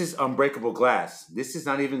 This is unbreakable glass. This is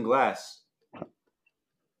not even glass.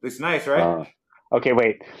 Looks nice, right? Uh, okay,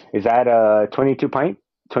 wait. Is that a 22 pint?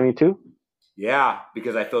 22? Yeah,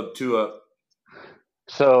 because I filled two up.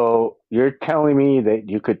 So you're telling me that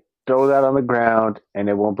you could throw that on the ground and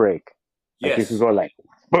it won't break? Like you could Yes, go like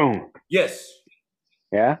boom. yes,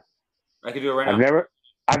 Yeah? I can do it right I've now. never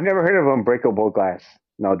I've never heard of unbreakable glass.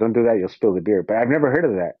 No, don't do that. You'll spill the beer. But I've never heard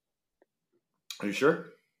of that. Are you sure?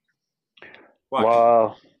 Watch.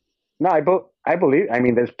 Well, no, I believe. I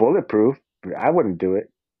mean, there's bulletproof. But I wouldn't do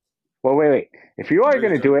it. Well, wait. If you are Bring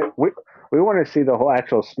going it to to do me. it, we want to see the whole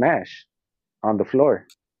actual smash on the floor.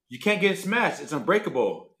 You can't get it smashed. It's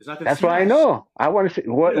unbreakable. It's not going to That's what I smash. know. I want to see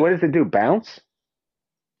Yeah. what does it do? Bounce?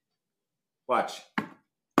 Watch.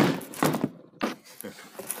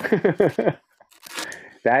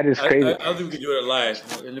 That is I crazy. don't think we can do it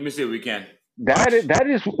live. Let me see if we can. That Watch. is, that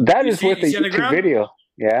is that You is see? worth You a see on the YouTube ground? video.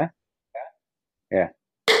 Yeah, yeah.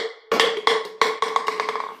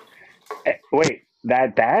 Wait,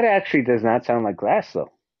 that actually does not sound like glass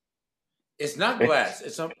though. It's not It's glass.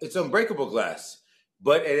 It's unbreakable glass,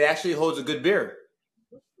 but it actually holds a good beer.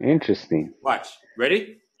 interesting. Watch.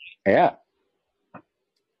 Ready? Yeah.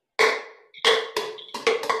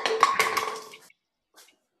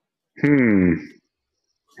 Hmm.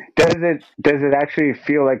 Does it actually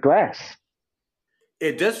feel like glass?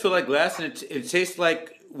 It does feel like glass, and it tastes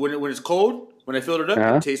like when it's cold. When I filled it up, it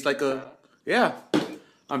Uh-huh. tastes like a yeah.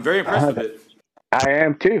 I'm very impressed Uh, with it. I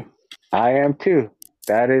am too. I am too.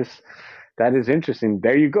 That is that is interesting.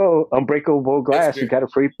 There you go. Unbreakable Next glass. You beer. got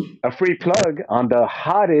a free plug on the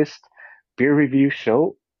hottest beer review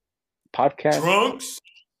show podcast, Drunks.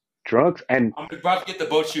 Drunks. And I'm about to get the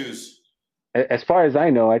boat shoes. as far as I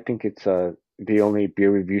know, I think it's the only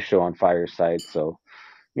beer review show on Fireside. So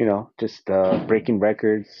just breaking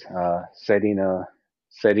records, setting a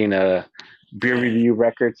beer Trend. review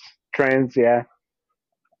records trends. Yeah.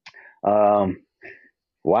 Um,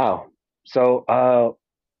 wow. So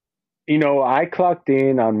I clocked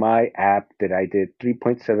in on my app that I did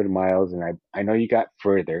 3.7 miles, and I know you got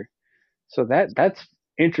further. So that's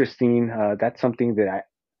interesting. That's something that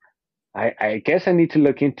I guess I need to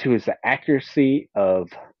look into is the accuracy of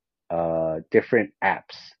different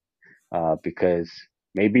apps because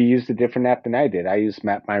maybe you used a different app than I did. I used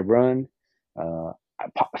Map My Run. Uh,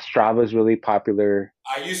 Strava is really popular.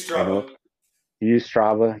 I use I know Strava, you use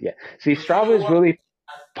Strava. Yeah. See, but you know what? I think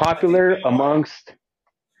popular you know why. amongst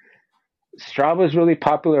Strava is really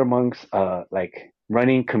popular amongst like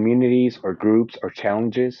running communities or groups or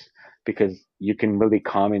challenges because you can really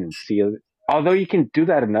comment and see it. Although you can do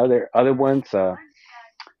that in other ones,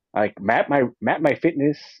 like Map My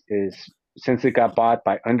Fitness is since it got bought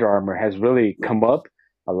by Under Armour has really come up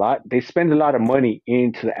a lot. They spend a lot of money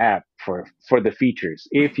into the app for the features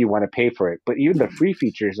if you want to pay for it. But even the free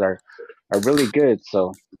features are really good.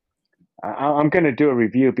 So I'm gonna do a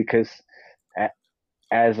review because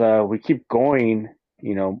as we keep going,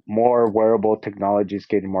 more wearable technology is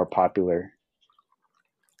getting more popular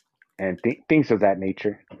and things of that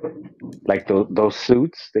nature, like those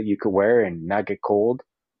suits that you could wear and not get cold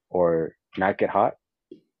or not get hot.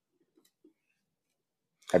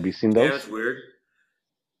 Have you seen Yeah, those? that's weird.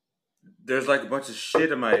 There's like a bunch of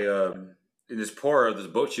shit in my in this pour of this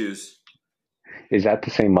boat shoes. Is that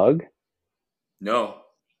the same mug? No,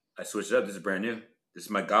 I switched it up. This is brand new. This is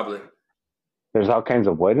my goblet. There's all kinds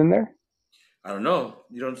of wood in there. I don't know.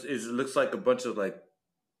 You don't. It looks like a bunch of like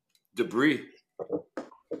debris.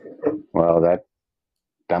 Well,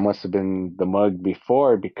 that must have been the mug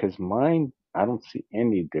before because mine I don't see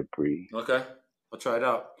any debris. Okay, I'll try it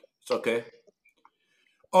out. It's okay.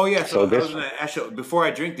 Oh yeah. So So I was this gonna ask you before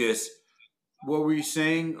I drink this. What were you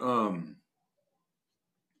saying?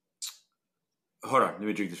 Hold on. Let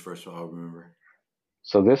me drink this first, so I'll remember.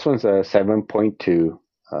 so this one's a 7.2.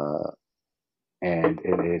 And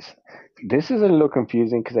this is a little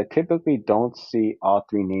confusing because I typically don't see all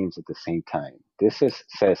three names at the same time.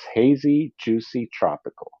 Says hazy, juicy,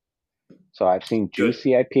 tropical. So I've seen Good.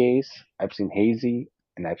 juicy IPAs, I've seen hazy,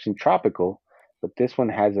 and I've seen tropical, but this one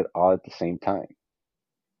has it all at the same time.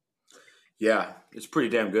 Yeah, it's pretty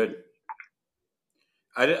damn good.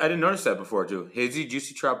 I didn't notice that before too. Hazy,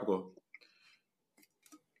 juicy, tropical.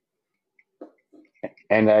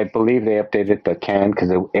 And I believe they updated the can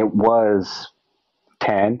because it was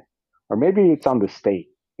 10, or maybe it's on the state.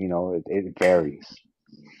 It varies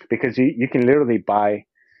because you can literally buy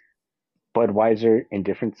Budweiser in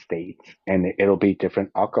different states, and it'll be different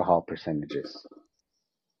alcohol percentages.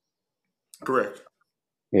 Correct.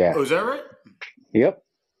 Yeah, Oh, is that right? Yep,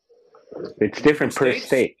 it's in different different per states.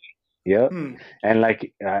 state. Yep, Hmm. and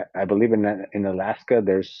like I believe in Alaska,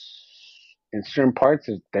 there's in certain parts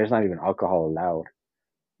there's not even alcohol allowed.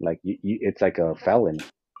 Like it's like a felony.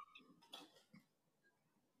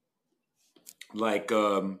 Like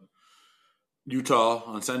Utah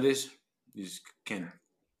on Sundays, you just can't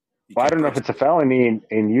you Well, I can't don't know if purchase it's a it. felony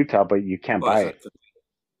in Utah, but you can't Oh, that's buy not. it.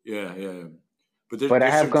 Yeah, yeah, yeah. But But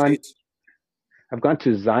there's certain states. I've gone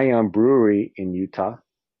to Zion Brewery in Utah.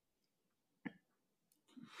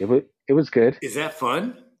 It was good. Is that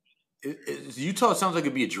fun? Utah sounds like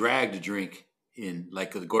it'd be a drag to drink in.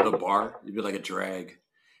 Like go to a bar, it'd be like a drag.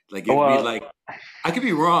 Like it'd be Well, like I could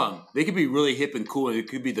be wrong. They could be really hip and cool, and it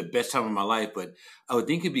could be the best time of my life. But I would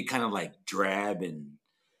think it'd be kind of like drab and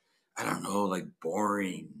I don't know, like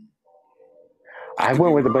boring. I I could be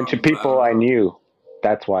went with a bunch of wrong, but I people don't I know. knew.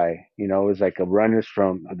 That's why, it was like a runners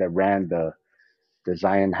from that ran the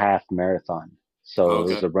Zion Half Marathon. Oh, So it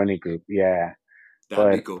was okay, a running group. Yeah,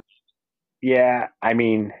 that'd be but cool. yeah, I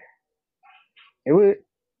mean, it was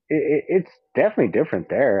it's definitely different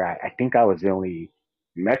there. I think I was the only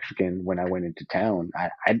Mexican when I went into town.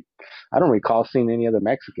 I don't recall seeing any other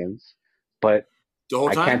Mexicans, but The whole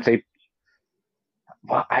I can't time. say.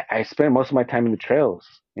 Well, I spent most of my time in the trails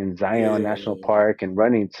in Yeah, Zion yeah, National yeah. Park and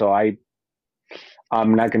running. So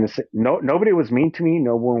I'm not gonna say nobody was mean to me.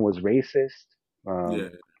 No one was racist. Yeah.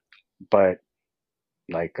 Um, but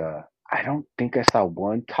like I don't think I saw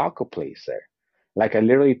one taco place there. Like I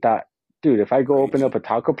literally thought, dude, if I go open up Crazy. a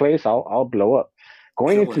taco place, I'll blow up.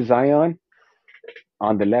 Going into Killing. Zion,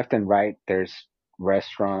 on the left and right, there's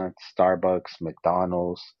restaurants, Starbucks,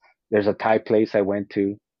 McDonald's. There's a Thai place I went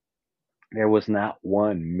to. There was not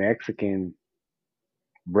one Mexican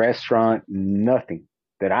restaurant, nothing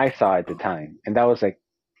that I saw at the time. And that was like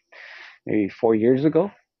maybe 4 years ago.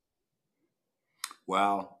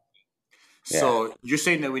 Wow. Yeah. So you're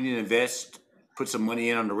saying that we need to invest, put some money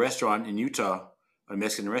in on the restaurant in Utah, a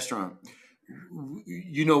Mexican restaurant.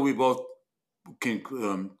 We both can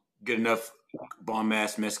get enough bomb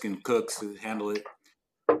ass Mexican cooks to handle it.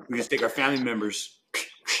 We just take our family members.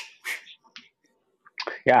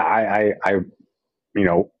 Yeah. You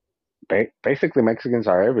know, basically Mexicans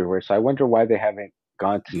are everywhere. So I wonder why they haven't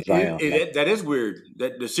gone to Zion. Like, That is weird.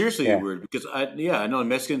 That's seriously yeah. weird because I know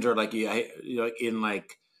Mexicans are like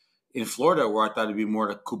like in Florida where I thought it'd be more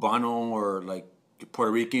like Cubano or like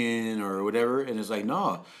Puerto Rican or whatever, and it's like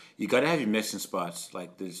no, you got to have your Mexican spots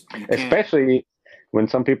like this. You can't. Especially when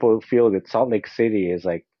some people feel that Salt Lake City is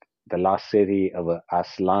like the lost city of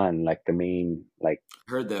Aslan, like the main,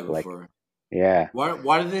 Heard that like, before. yeah.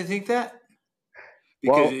 Why do they think that?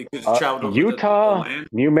 Well, Because it traveled over the Utah, land.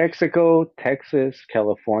 New Mexico, Texas,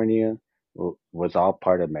 California was all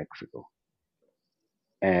part of Mexico.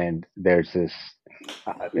 And there's this,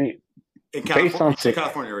 I mean, In based California, on, you said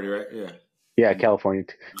California already, right? Yeah. yeah, California.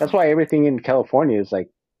 That's why everything in California is like,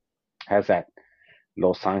 has that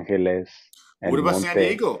Los Angeles, What El about San Monte,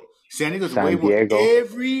 Diego? San Diego's way San more. Diego.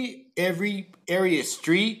 Every area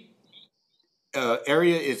street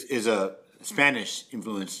area is a Spanish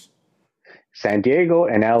influence. San Diego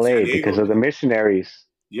and San LA because Diego, of the missionaries.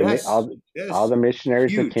 yes, All yes, the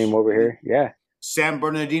missionaries that came huge. over here. Yeah. San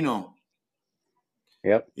Bernardino,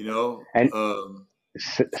 Yep. you know, And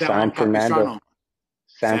San Juan Capistrano,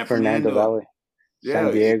 San San Fernando Fernando. Valley, San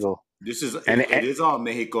Yeah, Diego. it is all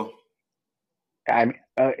Mexico. I mean,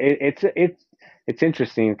 it's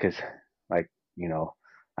interesting because, like,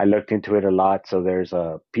 I looked into it a lot. So there's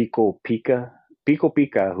a Pico Pica,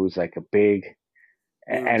 who's like a big,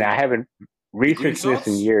 and I haven't The green researched this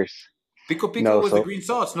in sauce. years. Pico Pico No, was the so green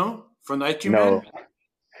sauce, no? From the Ice Cream no,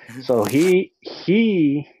 Man. so he,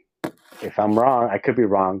 if I'm wrong, I could be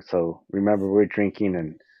wrong. So remember, we're drinking,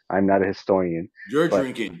 and I'm not a historian, You're but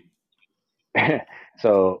drinking.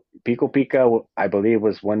 so Pico Pica, I believe,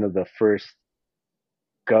 was one of the first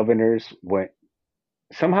governors when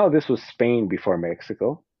somehow this was Spain before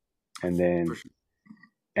Mexico, and For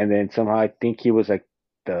then sure. somehow I think he was like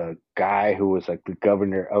the guy who was like the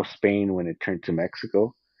governor of Spain when it turned to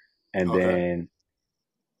Mexico, and Okay. then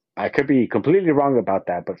I could be completely wrong about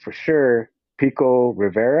that, but for sure Pico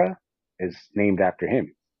Rivera is named after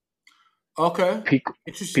him. Okay. Pico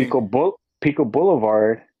Interesting. Pico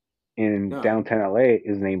Boulevard in Yeah. downtown LA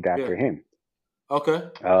is named Yeah. after him. Okay.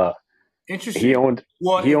 Uh, he Interesting. owned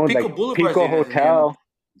Well, he if owned Pico like Boulevard is Pico named after him, Hotel.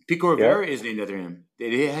 Pico Yep. Rivera is named after him.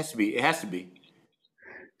 It has to be. It has to be.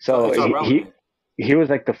 So It's all relevant. he was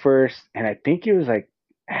like the first, and I think he was like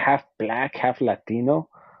half black, half Latino.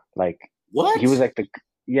 Like he was What? like the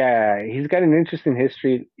yeah. He's got an interesting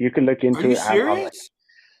history. You could look Are into you it. I'm like serious?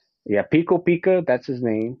 yeah, Pico Pica. That's his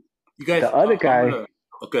name. You guys, The other I'm guy, gonna.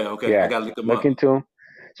 Okay, okay. I Yeah, gotta look him look up. into him.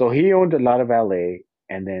 So he owned a lot of LA,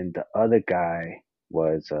 and then the other guy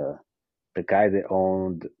was the guy that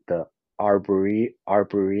owned the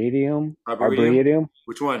Arboretum. arboretum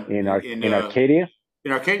Which one? in Arcadia,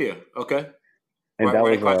 In Arcadia. Okay. and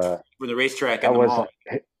Right across from the racetrack and that the was mall.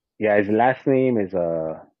 yeah, his last name is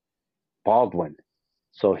Baldwin.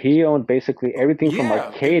 So he owned basically everything from Yeah.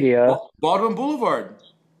 Arcadia Baldwin Boulevard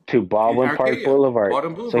to in Baldwin Park Arcadia. Boulevard.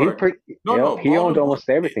 Baldwin So he Boulevard. pretty No, yep, no. he owned almost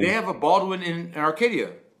They everything. have a Baldwin in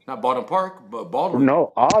Arcadia. Not Baldwin Park, but Baldwin.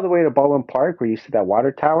 No, all the way to Baldwin Park where you see that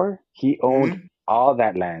water tower. He owned Hmm. all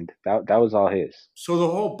that land. That was all his. So the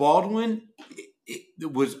whole Baldwin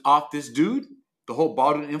it was off this dude. The whole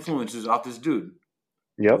Baldwin influence is off this dude.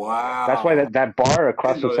 Yep. That's why Wow. that bar I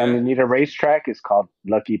across didn't from know Santa that. Anita Racetrack is called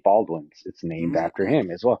Lucky Baldwin's. It's named after Mm.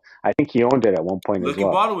 him as well. I think he owned it at one point as Lucky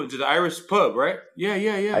well. Baldwin to the Irish pub, right? Yeah,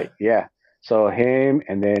 yeah, yeah. Yeah. So him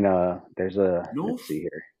and then there's a No, let's see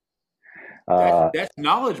here. that Uh that's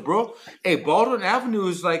knowledge, bro. Hey, Baldwin Avenue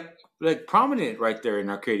is like prominent right there in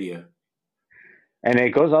Arcadia. and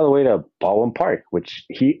it goes all the way to Baldwin Park, which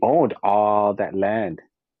he owned all that land.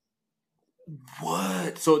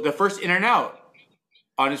 What? So the first in and out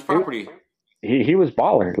on his He property. he was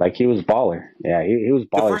baller. Like he was baller. Yeah, he was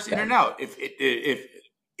The baller first in and status. out. If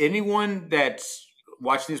anyone that's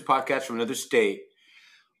watching this podcast from another state,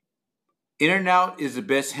 In and Out is the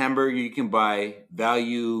best hamburger you can buy,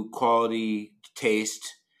 value, quality, taste,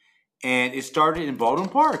 and it started in Baldwin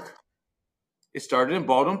Park. It started in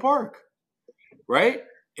Baldwin Park, right?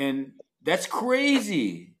 And that's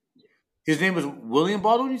crazy. His name was William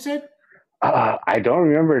Baldwin. You said I don't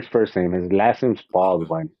remember his first name. His last name's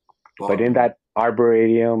Baldwin. But in Baldwin. that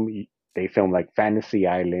arboretum, they filmed like Fantasy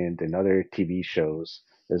Island and other TV shows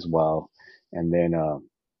as well. And then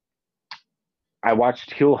I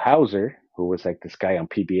watched Hugh Hauser, who was like this guy on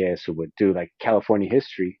PBS who would do like California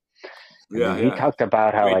history. And then Yeah, he yeah. talked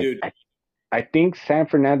about how Great like dude. I think San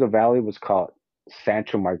Fernando Valley was called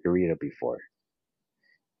Sancho Margarita before.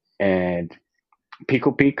 And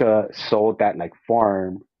Pico Pica sold that like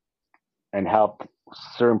farm and helped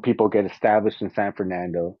certain people get established in San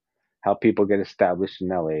Fernando, help people get established in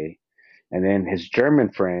LA. And then his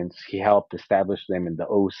German friends, he helped establish them in the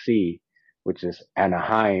OC, which is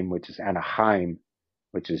Anaheim, which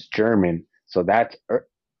is German. So that's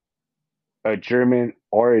a German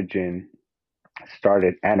origin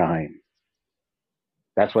started Anaheim.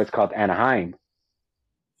 That's why it's called Anaheim.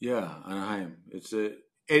 Yeah, Anaheim.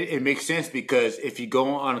 It makes sense because if you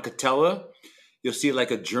go on Catella, you'll see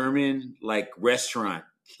like a German like restaurant.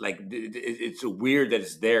 Like it's weird that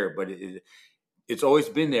it's there, but it's always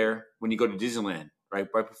been there when you go to Disneyland, right?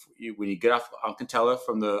 Right before when you get off on Catella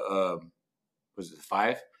from the was it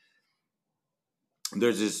five?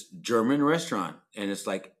 There's this German restaurant, and it's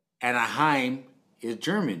like Anaheim is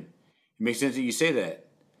German. It makes sense that you say that.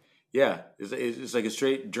 Yeah, it's like a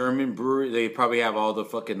straight German brewery. They probably have all the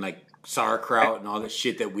fucking like sauerkraut and all the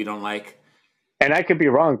shit that we don't like. And I could be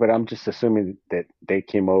wrong, but I'm just assuming that they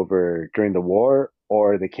came over during the war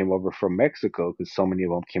or they came over from Mexico because so many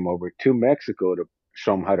of them came over to Mexico to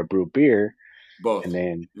show them how to brew beer and Both.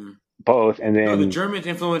 then Yeah. both. And No, the then, Germans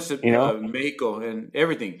influenced you know, Mexico and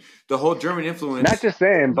everything. The whole German not influence. just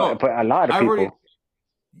them, No, but a lot of I've already. people.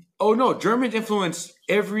 Oh no, Germans influence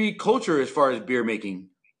every culture as far as beer making,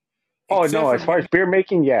 Oh, except no, for as far as maybe beer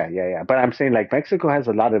making, yeah. But I'm saying like Mexico has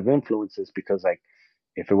a lot of influences because like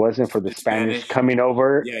if it wasn't for the the Spanish Spanish. coming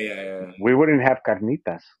over, Yeah, yeah, yeah. we wouldn't have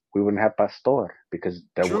carnitas. We wouldn't have pastor because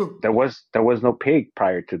True. there was no pig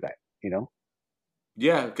prior to that, you know?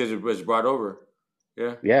 Yeah, because it was brought over.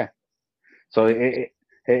 Yeah, Yeah. So yeah.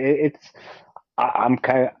 it's I'm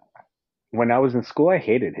kind of when I was in school I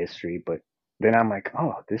hated history, but then I'm like,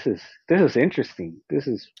 oh, this is interesting. This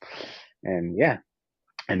is and yeah.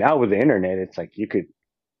 And now with the internet, it's like you could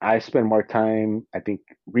I spend more time I think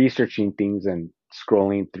researching things and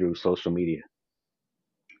scrolling through social media.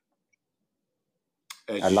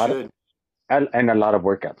 As A you lot of should. and a lot of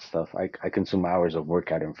workout stuff. I consume hours of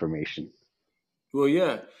workout information. Well,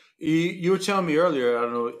 yeah. You were telling me earlier. I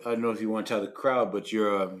don't know if you want to tell the crowd, but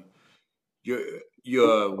you're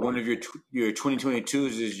one of your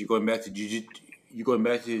 2022s is you're going back to you going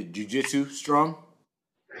back to jujitsu strong.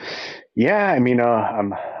 Yeah, I mean,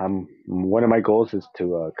 I'm one of my goals is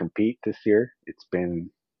to compete this year. It's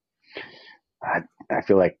been I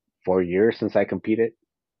feel like 4 years since I competed,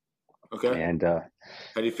 Okay. and How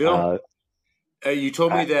do you feel? uh, You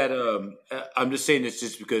told me I, that. I'm just saying this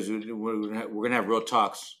just because we're gonna have real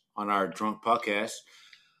talks on our drunk podcast.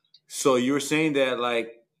 So you were saying that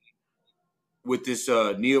like with this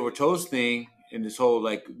knee over toes thing and this whole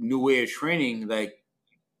like new way of training, like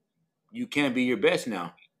you can't be your best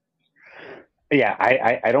now. Yeah,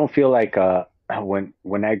 I don't feel like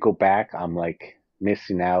when I go back, I'm like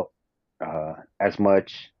missing out as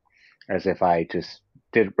much as if I just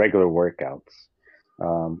did regular workouts.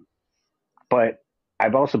 Um, but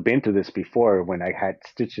I've also been through this before when I had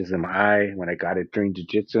stitches in my eye when I got it during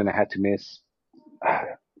jiu-jitsu and I had to miss uh,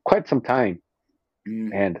 quite some time. Mm,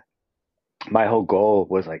 And my whole goal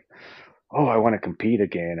was like, oh, I want to compete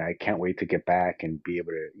again. I can't wait to get back and be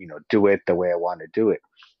able to, do it the way I want to do it.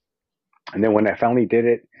 And then when I finally did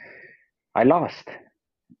it, I lost.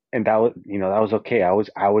 And that was okay. I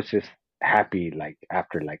was just happy like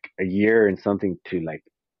after like a year and something to like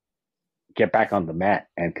get back on the mat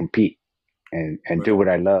and compete and do right. what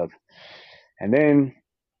I love. And then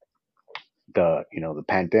the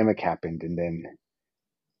pandemic happened and then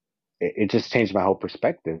it just changed my whole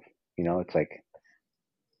perspective. It's like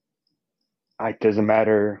it doesn't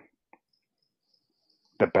matter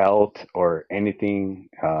the belt or anything.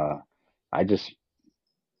 I just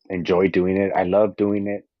enjoy doing it. I love doing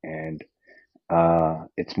it, and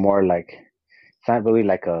it's more like it's not really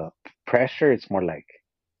like a pressure. It's more like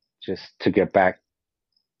just to get back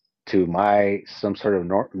to my some sort of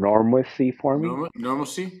normalcy for me.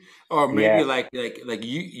 Normalcy, or maybe Yeah. like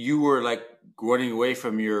you were like running away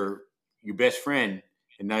from your best friend,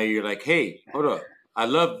 and now you're like, hey, hold up, I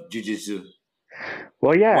love jujitsu.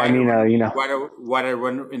 Well, yeah. I Why did I mean, run? Why did I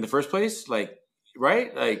run in the first place? Like,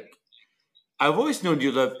 right? Like, I've always known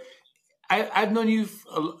you love. I've known you.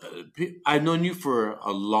 I've known you for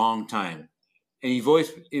a long time, and you've always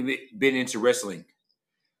been into wrestling.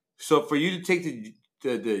 So for you to take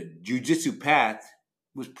the jujitsu path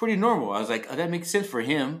was pretty normal. I was like, oh, that makes sense for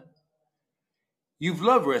him. You've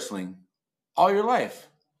loved wrestling all your life.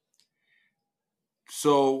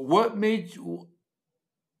 So what made you?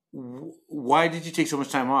 Why did you take so much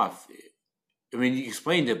time off? I mean, you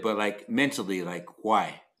explained it, but like mentally, like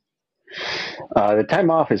why? the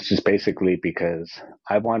time off is just basically because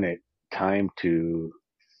I wanted time to,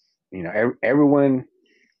 everyone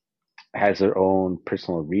has their own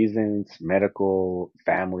personal reasons, medical,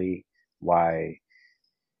 family, why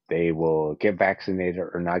they will get vaccinated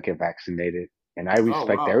or not get vaccinated, and I Oh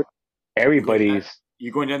respect wow, everybody's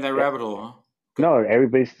you're going down that rabbit hole, huh? Okay, no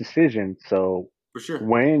everybody's decision. So for sure.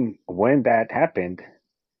 when that happened,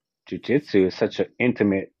 jujitsu is such an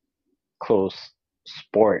intimate, close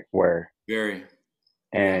sport where Very, yeah.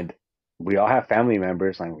 and we all have family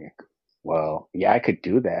members. Like, well, yeah, I could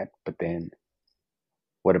do that, but then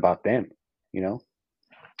what about them? You know.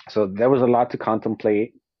 So there was a lot to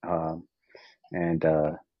contemplate, and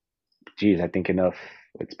geez, I think enough.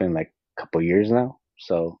 It's been like a couple years now,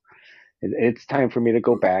 so it's time for me to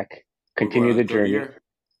go back, We're going continue on the the third journey. year.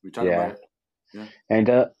 We talked about Yeah, it. Yeah.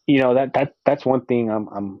 and that's one thing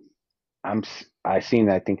I seen.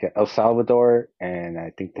 I think El Salvador and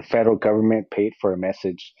I think the federal government paid for a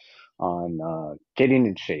message on getting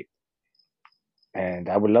in shape, and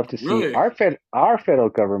I would love to see Really? our federal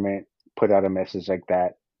government put out a message like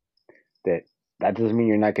that. That that doesn't mean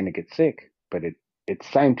you're not going to get sick, but it's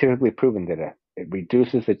scientifically proven that it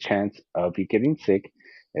reduces the chance of you getting sick.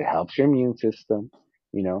 It helps your immune system,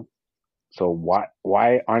 you know. So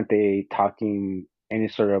why aren't they talking any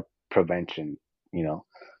sort of prevention? You know,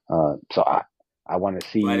 so I want to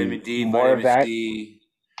see Vitamin D, more of vitamin that. C,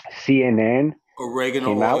 CNN oregano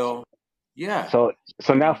came out, oil. Yeah. so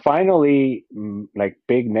so You now know. finally, like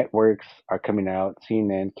big networks are coming out.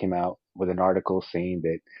 CNN came out with an article saying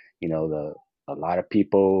that the a lot of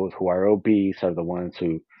people who are obese are the ones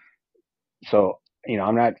who. So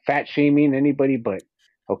I'm not fat shaming anybody, but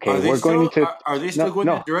okay, we're going into Are they still no going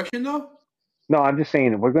no that direction though? no. I'm just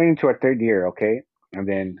saying we're going into our third year, okay, and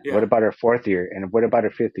then what Yeah. about our fourth year, and what about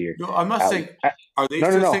our fifth year? No, I'm not Uh, saying. Are they no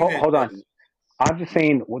no still no. saying Hold on. that I'm just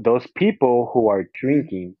saying those people who are Mhm.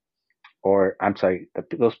 drinking or I'm sorry,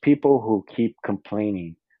 those people who keep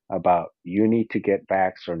complaining about you need to get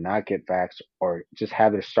vaxxed or not get vaxxed or just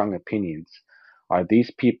have their strong opinions, are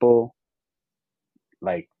these people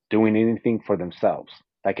like doing anything for themselves?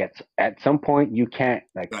 Like at some point you can't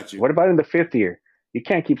like Got you. what about in the fifth year? You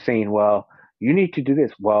can't keep saying, well, you need to do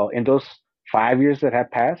this. Well, in those 5 years that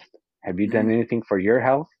have passed, have you done Mhm. anything for your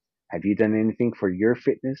health? Have you done anything for your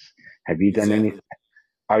fitness? Have you done any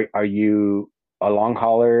Exactly. are you a long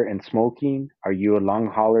hauler and smoking? Are you a long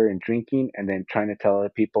hauler and drinking and then trying to tell other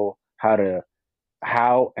people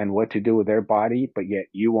how and what to do with their body, but yet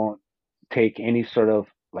you won't take any sort of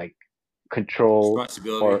like control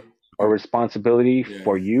Responsibility. or responsibility Yeah.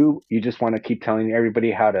 for you. You just want to keep telling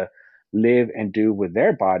everybody how to live and do with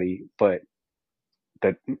their body, but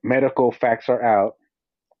the medical facts are out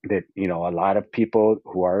that a lot of people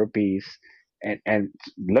who are obese and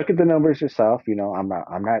look at the numbers yourself. I'm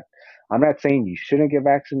not saying you shouldn't get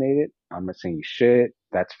vaccinated. I'm not saying you should.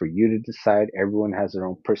 That's for you to decide. Everyone has their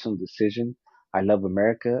own personal decision. I love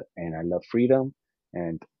America and I love freedom,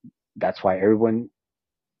 and that's why everyone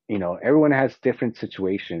has different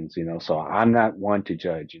situations. So I'm not one to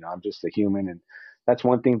judge. I'm just a human, and that's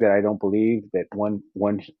one thing that I don't believe, that one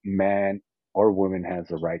man or woman has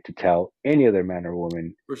the right to tell any other man or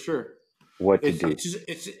woman For sure. what to It's do. it's just,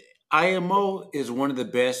 it's IMO is one of the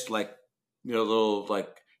best little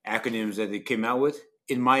acronyms that they came out with,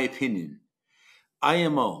 in my opinion.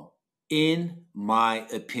 IMO, in my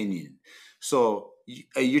opinion. So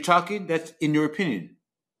you're talking, that's in your opinion.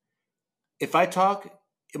 If I talk,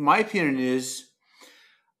 my opinion is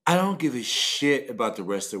I don't give a shit about the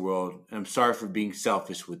rest of the world. And I'm sorry for being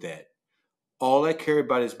selfish with that. All I care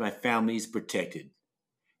about is my family is protected.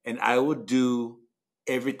 And I will do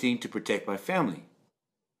everything to protect my family.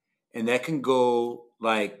 And that can go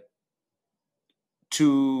like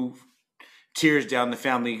two tiers down the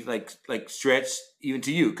family, like stretch even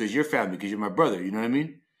to you, because you're family, because you're my brother. You know what I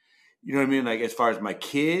mean? You know what I mean? Like as far as my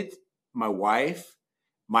kid, my wife,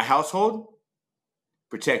 my household,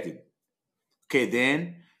 protected. Okay,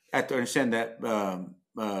 then I have to understand that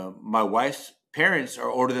my wife's parents are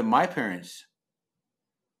older than my parents,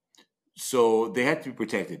 so they have to be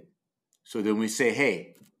protected. So then we say,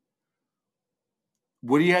 hey,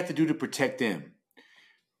 what do you have to do to protect them?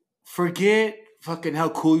 Forget fucking how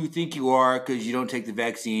cool you think you are because you don't take the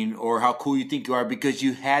vaccine, or how cool you think you are because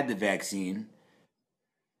you had the vaccine.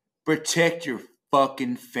 Protect your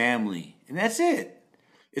fucking family. And that's it.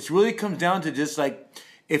 It really comes down to just like,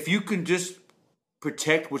 if you can just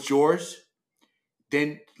protect what's yours,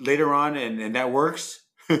 then later on, and that works.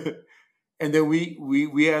 And then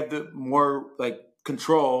we have the more like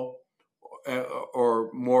control,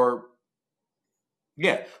 or more,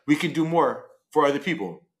 yeah, we can do more for other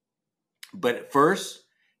people. But first,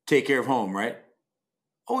 take care of home, right?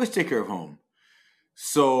 Always take care of home.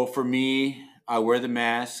 So for me, I wear the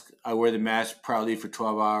mask. I wear the mask proudly for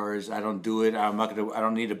 12 hours. I don't do it. I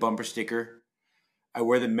don't need a bumper sticker. I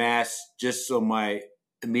wear the mask just so my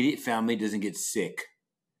immediate family doesn't get sick.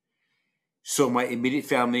 So my immediate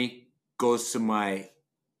family goes to my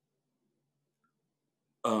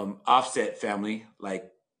offset family, like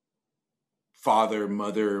father,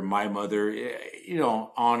 mother, my mother,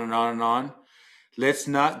 on and on and on. Let's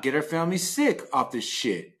not get our family sick off this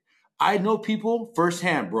shit. I know people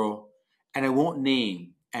firsthand, bro, and I won't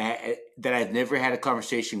name, that I've never had a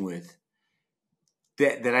conversation with,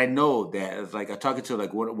 that I know, that like I'm talking to,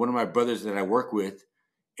 like one of my brothers that I work with,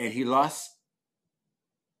 and he lost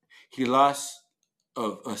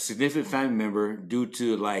a significant family member due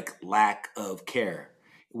to like lack of care.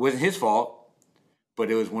 It wasn't his fault, but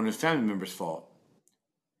it was one of his family members' fault.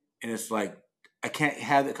 And it's like I can't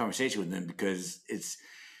have that conversation with them because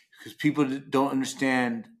people don't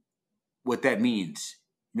understand what that means.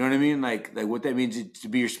 You know what I mean? Like what that means to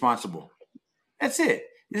be responsible. That's it.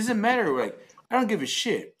 It doesn't matter. Like I don't give a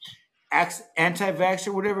shit. Anti-vax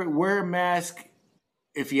or whatever. Wear a mask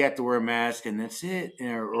if you have to wear a mask, and that's it.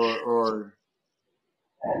 Or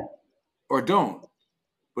don't.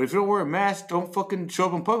 But if you don't wear a mask, don't fucking show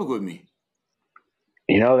up in public with me.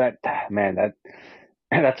 That man,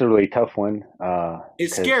 that's a really tough one.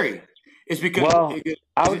 It's Because scary. It's because well,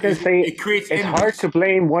 I was gonna say it creates it's hard enemies. to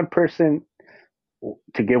blame one person,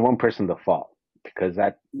 to give one person the fault, because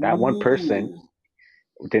that one person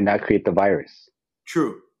Ooh, did not create the virus.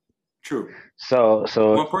 true, true. So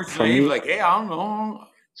One person's for naive, me, like, hey, I don't know.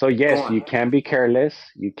 so Go yes, on. you can be careless.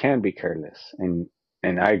 You can be careless,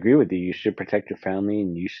 and I agree with you. You should protect your family,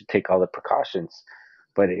 and you should take all the precautions.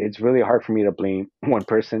 But it's really hard for me to blame one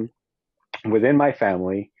person within my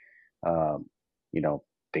family. Um, you know,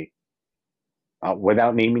 they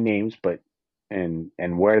without naming names, but and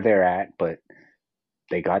where they're at, but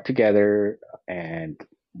they got together, and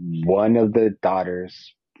one of the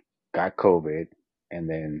daughters got COVID, and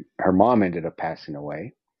then her mom ended up passing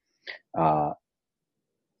away. Uh,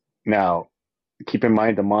 Now, keep in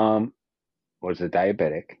mind, the mom was a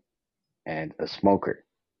diabetic and a smoker,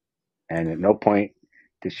 and at no point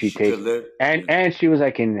did she She could take, live. and Yeah. and she was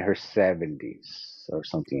like in her 70s or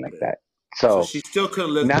something like Okay. that. So So she still could have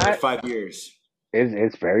lived another not 5 years.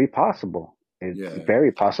 it's very possible. It's Yeah.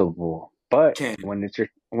 very possible. But 10. when it's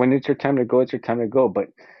your time to go, it's your time to go. But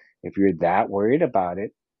if you're that worried about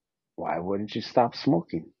it, why wouldn't you stop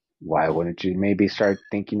smoking? Why wouldn't you maybe start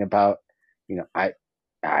thinking about, I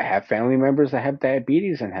have family members that have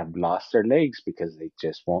diabetes and have lost their legs because they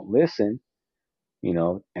just won't listen,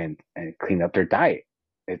 and clean up their diet.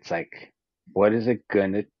 It's like, what is it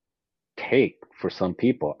gonna take for some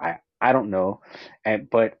people? I don't know, and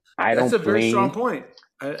but That's a very strong point.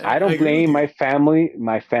 I I don't agree with blame you.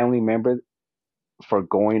 my family member for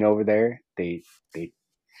going over there. They they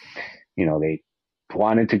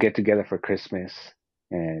wanted to get together for Christmas,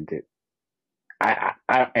 and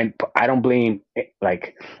and I don't blame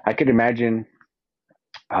like I could imagine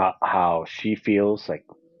how she feels like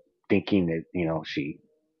thinking that she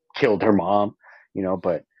killed her mom,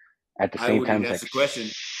 but at the I same wouldn't time even it's ask like the question.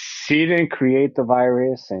 she didn't create the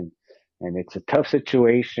virus, and it's a tough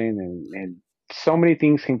situation, and so many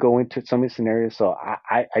things can go into so many scenarios. So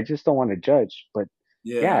I just don't want to judge, but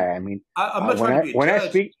yeah, Yeah, I mean, I'm not trying to be a when I judge,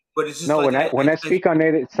 speak, but it's just no, like when I speak on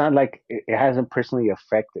it, it's not like it hasn't personally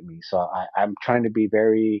affected me. So I'm trying to be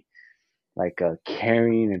very like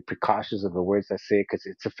caring and precautious of the words I say because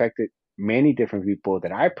it's affected many different people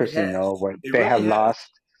that I it personally has. know where It they really have has. lost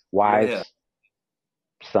It really wives,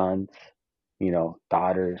 has. sons,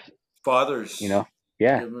 daughters, you Fathers. know.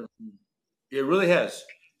 Yeah, It really has.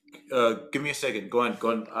 Give me a second. Go on.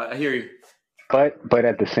 Go on. I hear you. but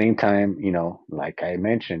at the same time, like I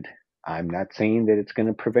mentioned, I'm not saying that it's going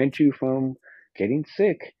to prevent you from getting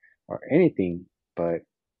sick or anything, but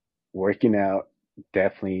working out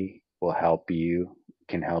definitely will help you,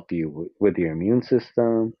 can help you with your immune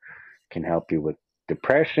system, can help you with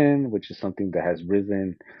depression, which is something that has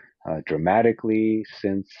risen dramatically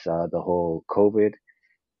since the whole COVID.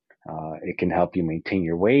 It can help you maintain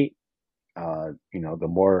your weight. The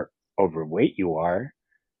more overweight you are,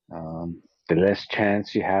 the less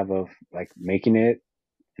chance you have of like making it.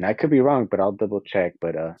 And I could be wrong, but I'll double check.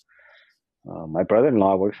 But my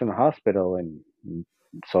brother-in-law works in a hospital, and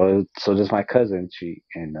so does my cousin. She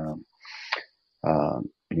and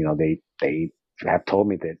they have told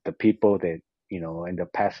me that the people that end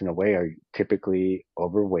up passing away are typically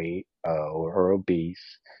overweight or obese,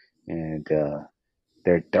 and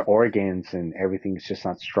their organs and everything is just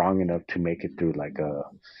not strong enough to make it through like a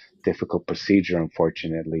difficult procedure,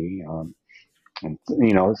 unfortunately. And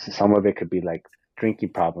some of it could be like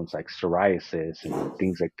drinking problems like psoriasis and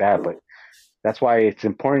things like that. But that's why it's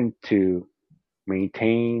important to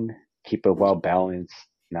maintain, keep it well balanced,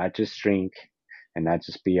 not just drink and not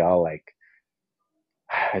just be all like,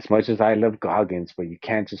 as much as I love Goggins, but you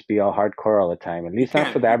can't just be all hardcore all the time. At You least not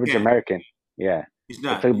for can't. the You average can't. American. Yeah, He's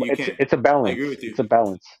not. You can't. it's a I balance. agree with you. It's a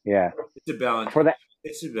balance. Yeah, It's a balance. for the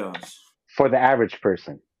It's a balance. for the average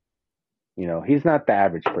person. He's not the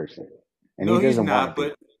average person, and he No, he's doesn't want to not.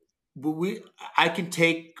 be. But I can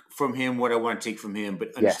take from him what I want to take from him,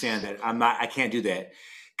 but understand Yes, that I'm not. I can't do that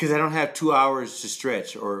because I don't have 2 hours to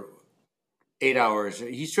stretch or 8 hours.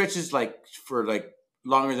 He stretches like for like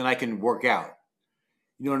longer than I can work out.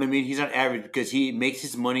 You know what I mean? He's not average because he makes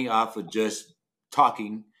his money off of just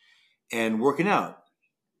talking and working out.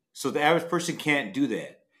 So the average person can't do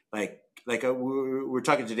that. We're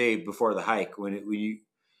talking today before the hike when you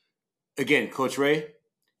again, Coach Ray,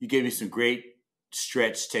 you gave me some great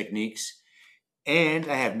stretch techniques, and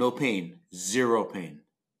I have no pain, zero pain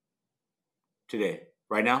today.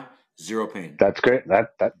 Right now, zero pain. that's great.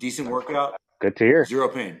 Decent workout, Good to hear. zero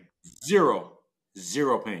pain, zero,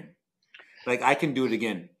 zero pain. Like I can do it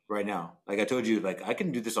again right now. Like I told you, like I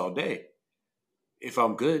can do this all day if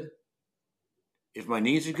I'm good. If my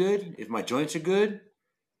knees are good, if my joints are good,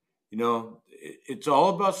 it's all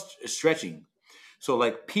about stretching. So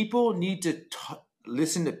like people need to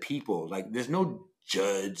listen to people. Like there's no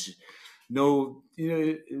judge, no.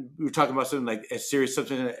 We were talking about something like as serious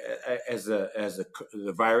something as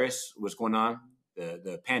the virus was going on,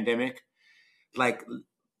 the pandemic. Like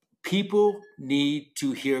people need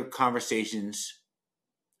to hear conversations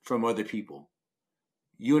from other people.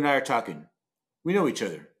 You and I are talking. We know each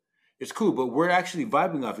other. It's cool, but we're actually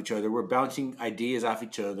vibing off each other. We're bouncing ideas off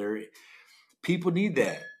each other. People need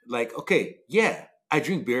that. Like, okay, yeah, I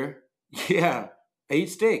drink beer. Yeah, I eat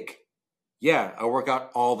steak. Yeah, I work out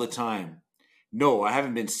all the time. No, I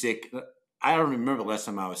haven't been sick. I don't remember the last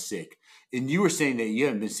time I was sick. And you were saying that you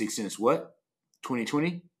haven't been sick since what?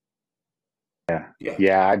 2020? Yeah, Yeah.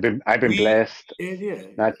 yeah. I've been blessed Yeah.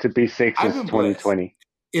 not to be sick I've since been blessed. 2020.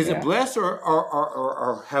 Is it Yeah, blessed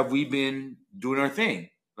or have we been doing our thing?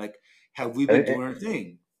 Like, have we been it, doing our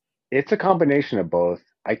thing? it's a combination of both.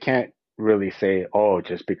 I can't really say, oh,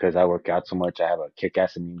 just because I work out so much, I have a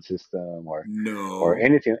kick-ass immune system or No.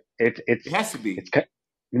 anything. It has to It's be.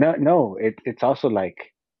 no. It's also like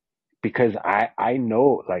because I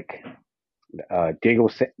know like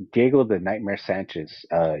Diego the Nightmare Sanchez,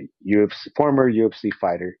 UFC former UFC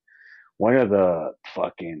fighter, one of the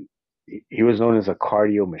fucking he was known as a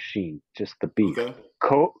cardio machine, just the beast. Okay.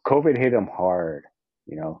 COVID hit him hard,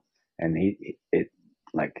 you know, and he it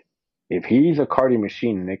like if he's a cardio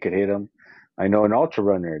machine and it could hit him, I know an ultra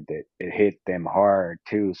runner that it hit them hard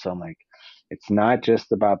too. So I'm like, it's not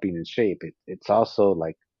just about being in shape. It's also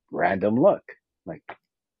like random luck, like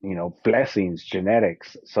blessings,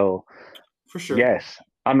 genetics. So For sure. yes,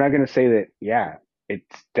 I'm not gonna say that. Yeah,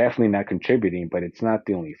 it's definitely not contributing, but it's not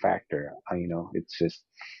the only factor. It's just,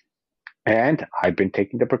 and I've been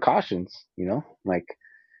taking the precautions. Like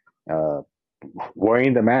uh,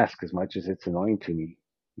 wearing the mask as much as it's annoying to me.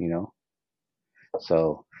 You know,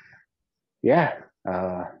 so yeah,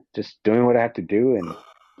 just doing what I have to do and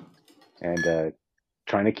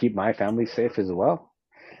trying to keep my family safe as well.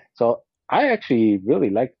 So I actually really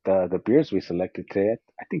liked the beers we selected today.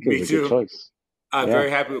 I think it was Me a good too. choice. I'm Yeah.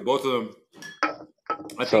 very happy with both of them.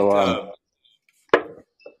 I So think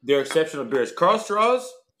they're exceptional beers. Carl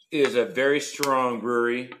Strauss is a very strong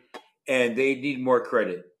brewery, and they need more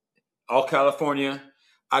credit. All California.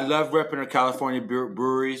 I love repping our California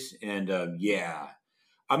breweries, and yeah,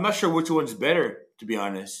 I'm not sure which one's better, to be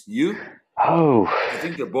honest. You? oh I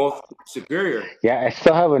think they're both superior. yeah, I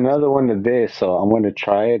still have another one of this, so I'm going to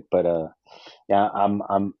try it. But yeah, I'm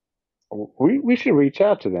we should reach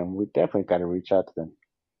out to them. We definitely got to reach out to them.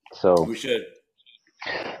 So We should.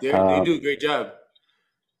 They uh, do a great job.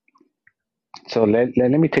 so let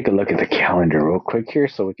me take a look at the calendar real quick here,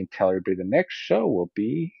 so we can tell everybody the next show will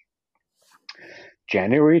be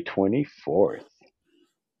January 24th,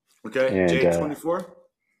 Okay, and J24.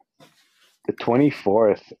 the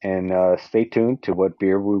 24th, and stay tuned to what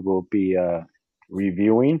beer we will be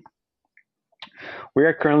reviewing. We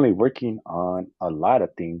are currently working on a lot of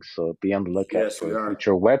things, so be on the lookout Yes, we for are.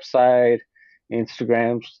 future website,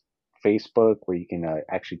 Instagrams, Facebook, where you can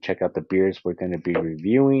actually check out the beers we're going to be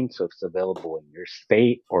reviewing. So if it's available in your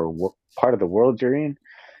state or part of the world you're in,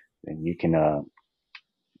 then you can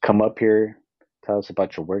come up here, tell us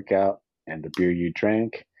about your workout and the beer you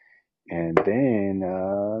drank. And then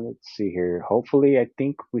let's see here. Hopefully, I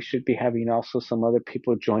think we should be having also some other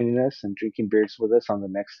people joining us and drinking beers with us on the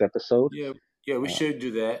next episode. Yeah, yeah, we Uh, should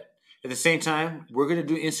do that. At the same time, we're gonna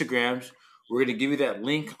do Instagrams. We're gonna give you that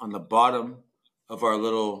link on the bottom of our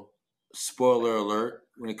little spoiler alert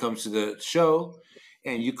when it comes to the show,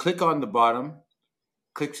 and you click on the bottom,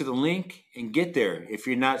 click to the link, and get there. If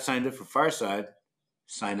you're not signed up for Fireside,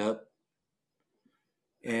 sign up.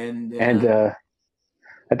 And and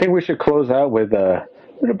I think we should close out with a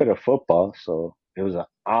little bit of football. So it was an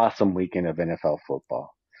awesome weekend of NFL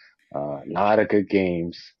football. A lot of good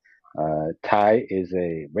games. Ty is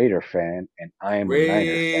a Raider fan, and I am a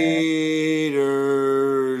Niners fan.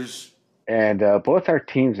 Raiders. And both our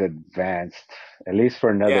teams advanced, at least for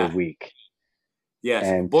another Yeah, week.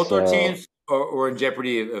 yes. And Both our so, teams are in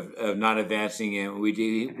jeopardy of not advancing,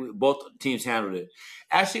 and both teams handled it.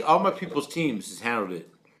 Actually, all my people's teams has handled it.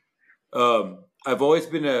 I've always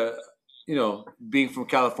been being from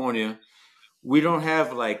California, we don't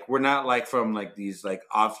have like we're not like from like these like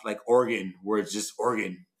off like Oregon where it's just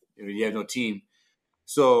Oregon. You have no team.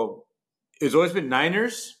 So it's always been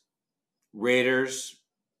Niners, Raiders.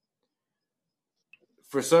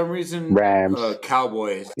 For some reason, Rams.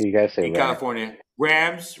 Cowboys You guys say in Rams. California.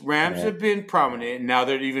 Rams Yeah. have been prominent, and now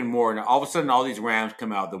they're even more. Now all of a sudden, all these Rams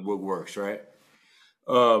come out the woodworks, right?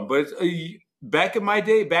 But back in my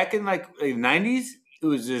day, back in like the '90s, it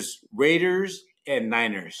was just Raiders and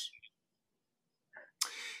Niners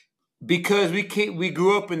because we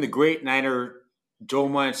grew up in the great Niner, Joe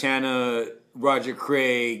Montana, Roger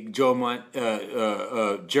Craig,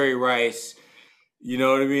 Jerry Rice. You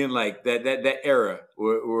know what I mean? Like that era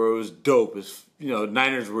where it was dope. Is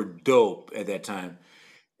Niners were dope at that time,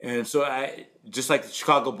 and so I just like the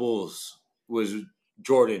Chicago Bulls was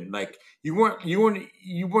Jordan. Like you weren't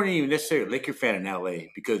even necessarily a Laker fan in LA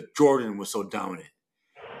because Jordan was so dominant.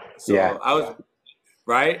 Yeah. So I was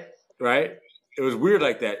right, right. It was weird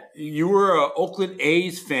like that. You were a Oakland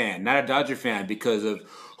A's fan, not a Dodger fan, because of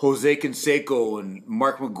Jose Canseco and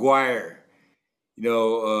Mark McGuire.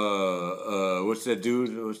 What's that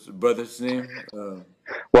dude? What's the brother's name?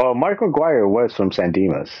 Well, Mark McGuire was from San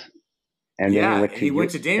Dimas, and then he Yeah, went to he went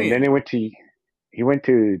you, to and then Damien. he went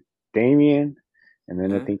to Damien, and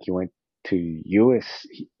then I Huh? think he went to US.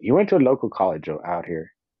 He went to a local college out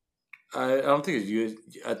here. I don't think it's US.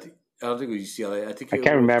 I don't think it was UCLA. I think I it can't was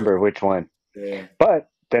the. remember which one, Yeah, but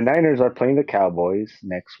the Niners are playing the Cowboys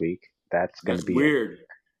next week. That's going to that's be a weird.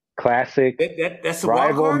 classic That's the wild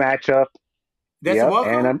rival card. matchup. That's the Yep, wild and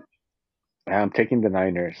card. I'm taking the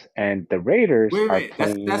Niners, and the Raiders Wait a are minute.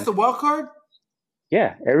 That's playing. the wild card.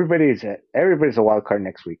 Yeah, everybody's a wild card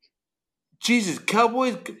next week. Jesus,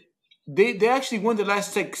 Cowboys. They actually won the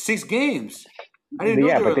last like 6 games. I didn't know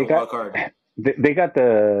Yeah, they but were the wild card. they got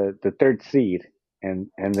the third seed. and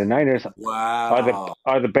the Niners Wow.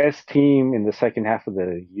 are the best team in the second half of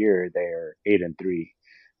the year. They're 8-3,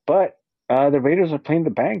 but the Raiders are playing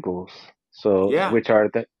the Bengals, so Yeah, which are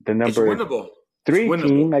the it's number winnable. It's three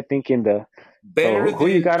team, winnable. I think. In the Better who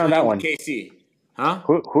you than got on that playing one? KC. Huh?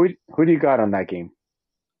 Who do you got on that game?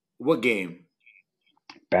 What game?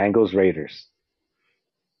 Bengals Raiders.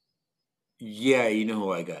 Yeah, you know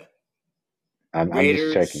who I got. I'm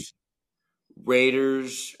just checking.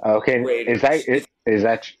 Raiders, Raiders, Okay, Raiders. It's is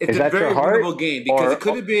a that your very heart winnable game because or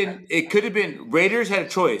it could have been Raiders had a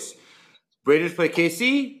choice. Raiders play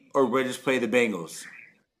KC or Raiders play the Bengals.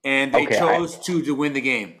 And they okay? chose to win the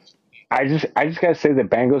game. I just gotta say the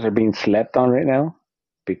Bengals are being slept on right now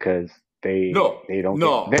because No, they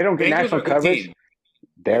no. don't get Bengals are national a good coverage. team.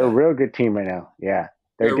 They're a Yeah. real good team right now. Yeah,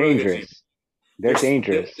 they're They're a really good team. dangerous. They're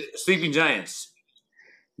dangerous. They're sleeping giants.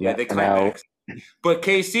 Yeah, Yeah. they Now, climax. But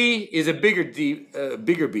KC is a bigger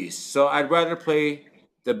beast. So I'd rather play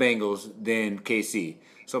the Bengals than KC.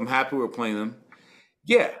 So I'm happy we're playing them.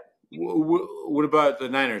 Yeah. What about the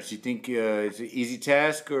Niners? Do you think it's an easy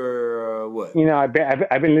task or what? I've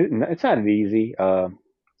been. It's not easy.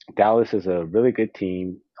 Dallas is a really good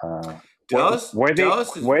team. Dallas has Where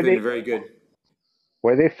been they very good.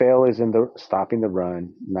 where they fail is in the stopping the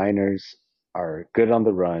run. Niners are good on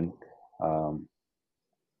the run. Um,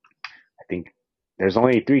 I think there's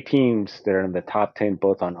only three teams that are in the top 10,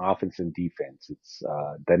 both on offense and defense. It's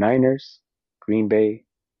the Niners, Green Bay,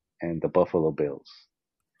 and the Buffalo Bills.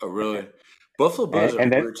 Oh, really? Buffalo Bills are a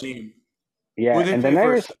And then weird team. Who yeah, they and the play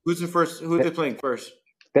Niners first? Who's the first? Who are they playing first?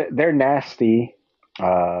 they're nasty.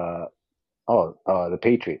 Uh, the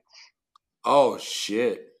Patriots. Oh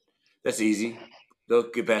shit, that's easy. They'll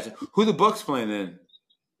get past it. Who the Bucks playing then?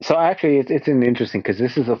 So actually, it's an interesting because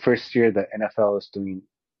this is the first year the NFL is doing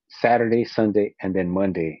Saturday, Sunday, and then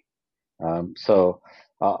Monday. So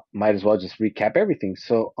might as well just recap everything.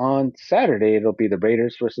 So on Saturday, it'll be the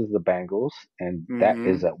Raiders versus the Bengals, and that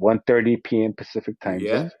is Mm-hmm. at 1:30 p.m. Pacific time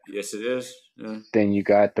Yeah. zone. Yes, it is. Yeah. Then you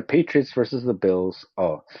got the Patriots versus the Bills.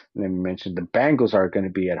 Oh, let me mention the Bengals are going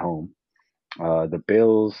to be at home. The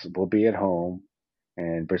Bills will be at home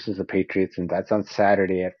and versus the Patriots, and that's on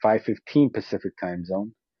Saturday at 5:15 Pacific time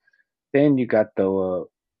zone. Then you got the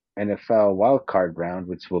NFL wild card round,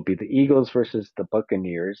 which will be the Eagles versus the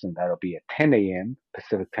Buccaneers, and that'll be at 10 a.m.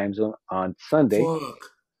 Pacific time zone on Sunday. Fuck.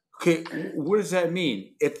 Okay, what does that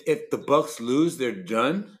mean? If the Bucks lose, they're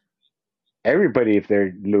done. Everybody, if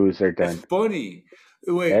they lose, they're That's done. funny.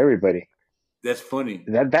 Wait, Everybody. that's funny.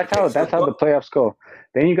 That's Okay, how so that's how the playoffs go.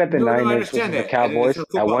 Then you got the no, I Niners understand versus the that, and that's Cowboys how at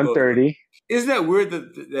football goes. But 1:30. isn't that weird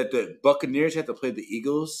that the Buccaneers have to play the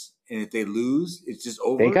Eagles, and if they lose, it's just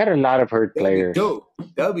They over? got a lot of hurt That would be players. dope.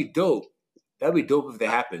 That would be dope. That would be dope if that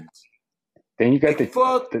happens. Then you got Like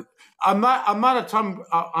fuck, the I'm not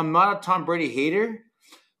a Tom Brady hater,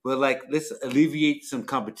 but like let's alleviate some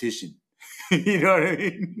competition. You know what I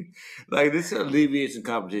mean? Like let's alleviate some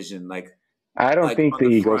competition. I don't Like think on the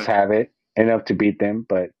the Eagles front. have it enough to beat them,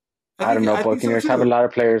 but I don't know. I think so Buccaneers have a too. lot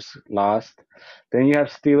of players lost. Then you have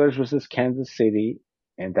Steelers versus Kansas City,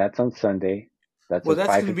 and that's on Sunday. That's Well, at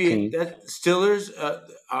that's five going to be fifteen. that Steelers.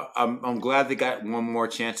 I'm glad they got one more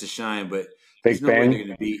chance to shine, but there's Big no way they're Ben, going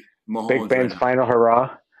to beat Big Mahomes right Ben's now. final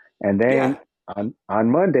hurrah, and Yeah. then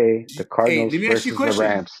on Monday the Hey, Cardinals let me ask you a versus the question.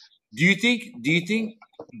 Rams. Do you think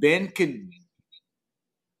Ben could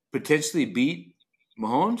potentially beat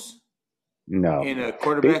Mahomes No, in a Be-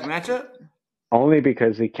 quarterback matchup? only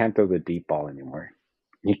because he can't throw the deep ball anymore.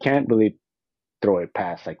 He can't really throw it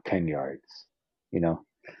past like 10 yards. You know,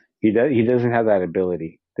 he doesn't have that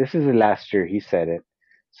ability. This is the last year he said it.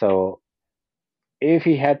 So if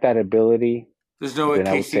he had that ability, There's no way then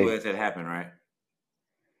I would KC would say, let that happen, right?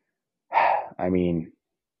 I mean,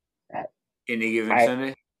 Any given I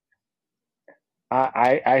Sunday.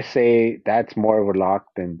 I say that's more of a lock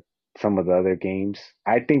than some of the other games.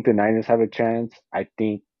 I think the Niners have a chance. I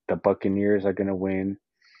think the Buccaneers are going to win.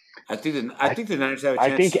 I I think the Niners have a I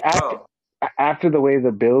chance think as well. after the way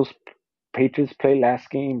the Bills Patriots played last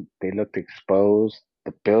game, they looked exposed.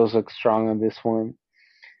 The Bills look strong on this one,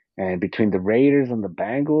 and between the Raiders and the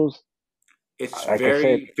Bengals, It's like I said,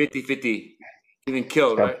 very 50-50. Even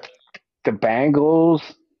killed, the right? the Bengals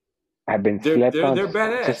have been slept on They're just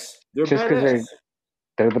badass. They're just because badass.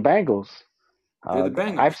 they're the Bengals. They're the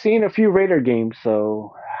I've Bengals. seen a few Raider games,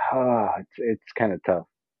 so it's kind of tough.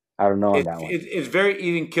 I don't know on that one. It's very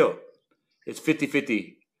even killed. It's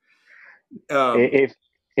 50-50. Um,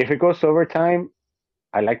 If it goes to overtime,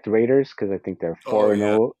 I like the Raiders because I think they're oh 4 and yeah,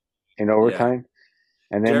 0 in yeah. overtime.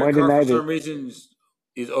 And then Derek Monday Carr for night some reason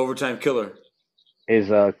is overtime killer. is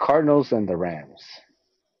Cardinals and the Rams.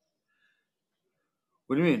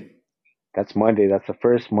 What do you mean? That's Monday. That's the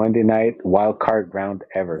first Monday night wild card round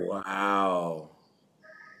ever. Wow.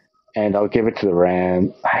 And I'll give it to the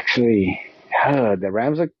Rams. Actually,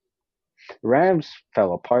 the Rams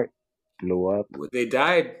fell apart, blew up. Well, they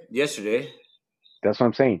died yesterday. That's what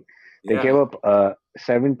I'm saying. They gave Yeah. up a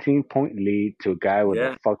 17-point lead to a guy with a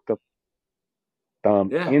Yeah. fucked up thumb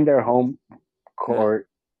Yeah. in their home Yeah. court,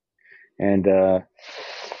 and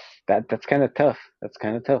that's kind of tough. That's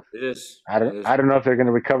kind of tough. It is. I It don't is. I don't know if they're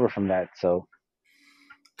gonna recover from that. So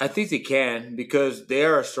I think they can because they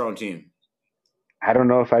are a strong team. I don't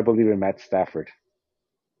know if I believe in Matt Stafford.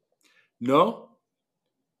 No.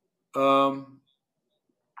 Um.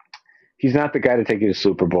 He's not the guy to take you to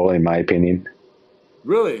Super Bowl, in my opinion.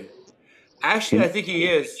 Really. Actually, I He- think he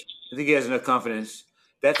is. I think he has enough confidence.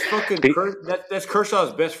 That's fucking be- that's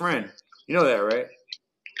Kershaw's best friend. You know that, right?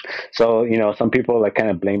 so some people like kind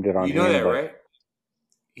of blamed it on You know him, that, but right?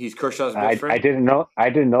 He's Kershaw's best I friend. didn't know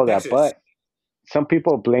that, Texas. but some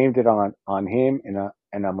people blamed it on him,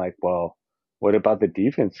 and I'm like, well, what about the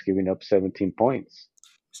defense giving up 17 points?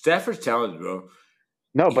 Stafford's talented, bro.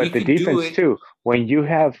 No, He but the can do defense it. too. When you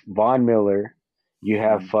have Von Miller, you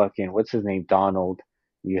have Mm, fucking what's his name, Donald.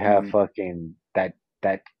 You have mm. fucking that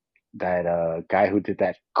guy who did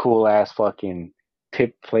that cool ass fucking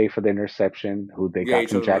tip play for the interception, who they Yeah, got you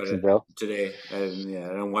from told me about it Jacksonville. today. Yeah,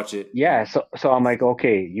 I don't watch it. Yeah, so I'm like,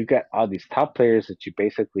 okay, you got all these top players that you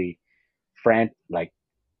basically fran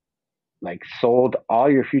like sold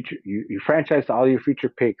all your future you franchised all your future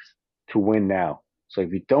picks to win now. So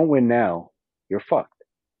if you don't win now, you're fucked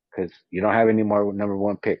because you don't have any more number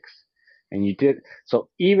one picks. And you did so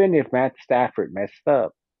even if Matt Stafford messed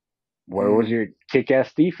up, where was Mm, your kick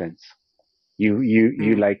ass defense? You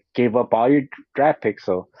mm. like gave up all your draft picks.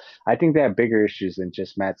 So I think they have bigger issues than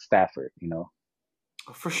just Matt Stafford.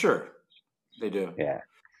 For sure, they do. Yeah.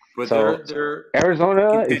 But So they're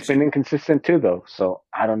Arizona has been contention. inconsistent too though. So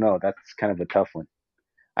I don't know. That's kind of a tough one.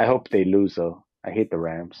 I hope they lose though. I hate the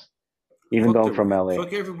Rams. Even Fuck though the I'm from LA.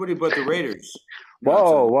 fuck everybody but the Raiders. No, I'm Whoa,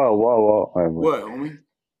 telling you. whoa, whoa, whoa. What, homie?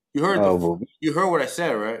 You heard the Oh, you heard what I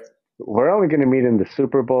said, right? we're only going to meet in the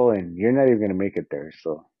Super Bowl, and you're not even going to make it there,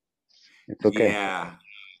 so it's okay. Yeah.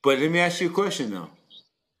 But let me ask you a question though.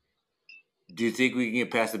 Do you think we can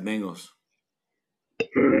get past the Bengals?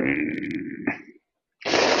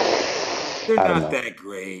 They're I don't not know. that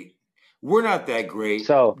great. We're not that great.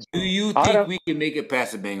 So, Do you think auto- we can make it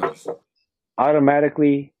past the Bengals?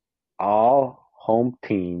 automatically, all home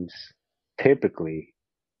teams typically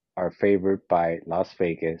are favored by Las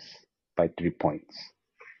Vegas by 3 points.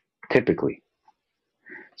 Typically.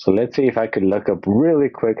 So let's see if I could look up really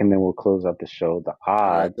quick, and then we'll close up the show. The All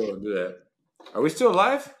right, odds. go and do that. Are we still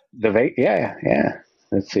alive? Yeah, yeah.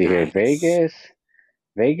 Let's see here. Nice.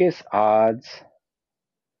 Vegas odds.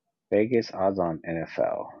 Vegas odds on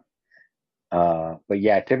NFL. But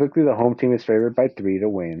yeah, typically the home team is favored by 3 to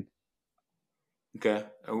win. Okay.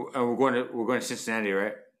 And we're going to Cincinnati,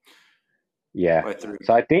 right? Yeah. By three.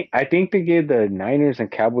 So I think they gave the Niners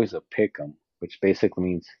and Cowboys a pick 'em, which basically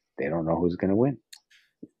means they don't know who's gonna win.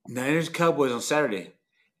 Niners Cowboys on Saturday.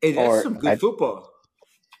 Hey, that's Or some good football.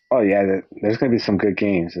 oh yeah, there's gonna be some good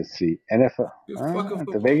games. Let's see, NFL, Good fucking the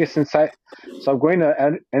football. Vegas Inside. So I'm going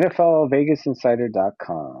to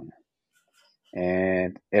NFLVegasInsider.com,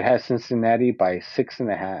 and it has Cincinnati by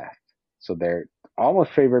 6.5. So they're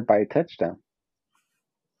almost favored by a touchdown.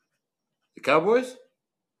 The Cowboys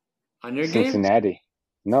on your game? Cincinnati,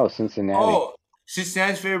 no, Cincinnati, Oh,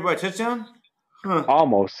 Cincinnati's favored by a touchdown? Huh.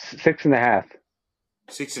 almost 6.5.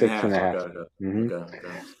 Six and a Six and half. a Okay, half. okay, Mm-hmm. okay,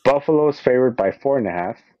 okay. Buffalo's favored by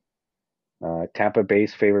 4.5. Tampa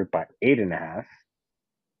Bay's favored by 8.5.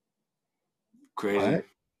 Crazy. What?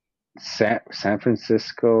 San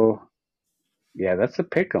Francisco? Yeah, that's a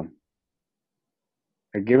pick 'em.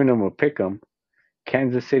 They're giving them a pick 'em.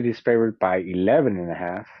 Kansas City's favored by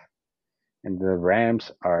 11.5, and the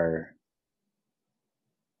Rams are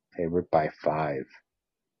favored by 5.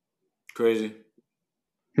 Crazy.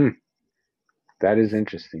 Hmm, that is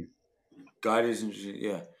interesting. God is interesting.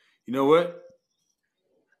 Yeah. You know what?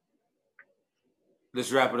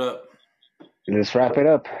 Let's wrap it up. Let's wrap it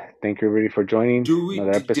up. Thank you, everybody, for joining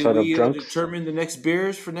another Did episode of we Drunks. determine the next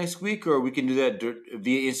beers for next week, or we can do that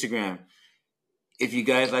via Instagram? If you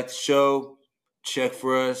guys like the show, check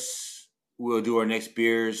for us. We'll do our next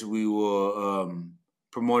beers. We will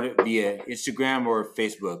promote it via Instagram or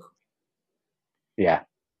Facebook Yeah,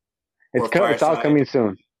 or it's all Fireside coming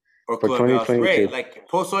soon or for Clubhouse. Right, 2022. like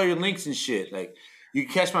post all your links and shit. Like you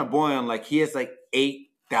can catch my boy on he has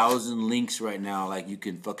 8,000 links right now. Like you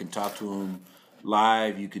can fucking talk to him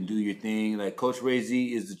live. You can do your thing. Like Coach Ray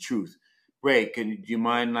Z is the truth. Ray, do you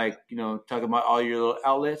mind talking about all your little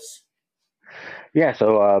outlets? Yeah,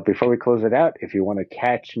 so before we close it out, if you want to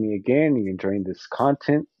catch me again, you enjoying this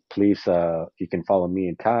content, please you can follow me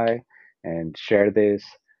and Ty and share this.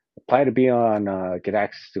 Apply to be on get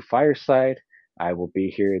access to Fireside. I will be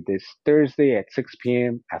here this Thursday at 6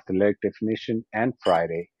 p.m. Athletic Definition and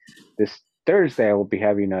Friday. This Thursday I will be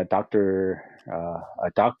having a doctor,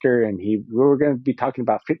 and we were going to be talking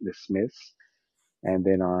about fitness myths. And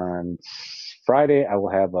then on Friday, I will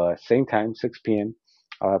have same time, 6 p.m.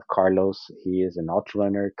 I'll have Carlos. He is an ultra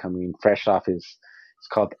runner coming fresh off it's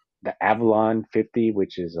called the Avalon 50,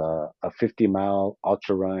 which is a 50-mile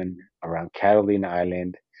ultra run around Catalina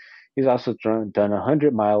Island. He's also done a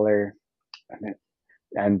 100-miler.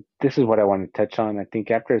 And this is what I want to touch on. I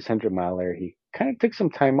think after his 100-miler, he kind of took some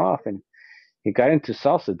time off and he got into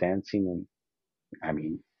salsa dancing. And I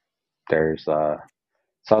mean, there's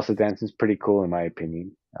salsa dancing is pretty cool in my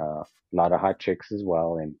opinion. A lot of hot chicks as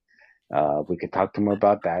well, and we could talk to more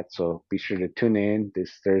about that. So be sure to tune in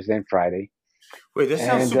this Thursday and Friday. Wait, that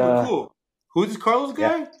sounds And super cool. Who's this Carlos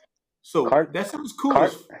yeah, guy? So Cart that sounds cool.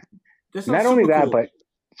 Cart. That sounds Not only super that, cool. but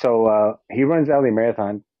so he runs LA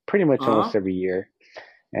Marathon pretty much Uh almost huh. every year.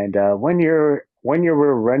 And one year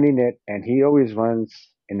we're running it, and he always runs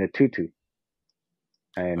in the tutu.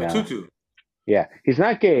 And A tutu. yeah, he's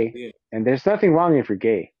not gay, Yeah. and there's nothing wrong if you're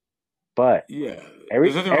gay. But Yeah. There's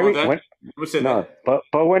every nothing wrong with every that. when I would say no, that.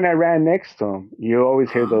 but when I ran next to him, you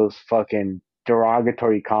always hear Uh huh. those fucking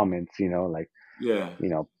derogatory comments, like Yeah. you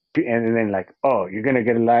know, and then like, oh, you're gonna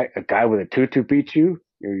get a guy with a tutu beat you?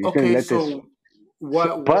 You're gonna Okay, let this? so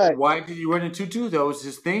what? But Why did you run a tutu? That was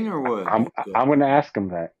his thing, or what? I'm Like, I'm gonna ask him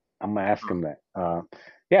that. I'm gonna ask uh, him that.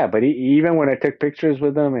 Yeah, but even when I took pictures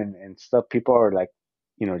with him and stuff, people are like,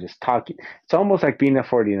 just talking. It's almost like being a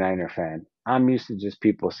 49er fan. I'm used to just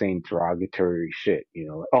people saying derogatory shit.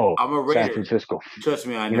 Like, oh, I'm a San Raider. Francisco. Trust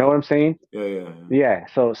me, I You know what know. I'm saying? Yeah, yeah. Yeah.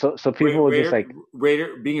 Yeah. So people will just like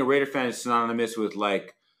Being a Raider fan is synonymous with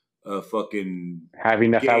like a fucking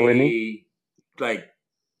having a felony. gay, like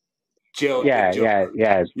jail, like Yeah, junk. yeah,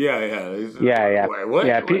 yeah, Yeah, yeah. yeah, yeah, yeah.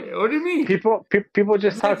 What do you mean? People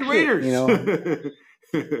just Just like talk the shit. Raiders.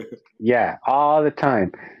 Yeah, all the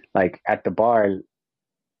time. Like at the bar,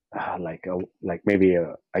 like maybe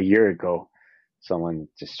a year ago, someone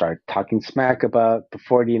just started talking smack about the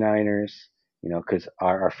 49ers. Because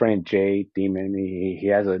our friend Jay Demon, he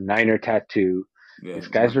has a Niner tattoo. Yeah, These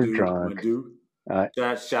guys were my drunk. dude. Uh,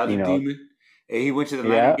 Shout out you to know, Demon. Hey, he went to the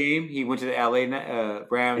Niner yeah, game. He went to the LA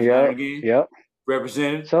Rams yeah, Niner game. yep.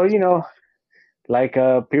 Represented. So like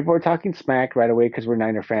people are talking smack right away because we're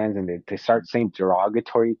Niner fans, and they start saying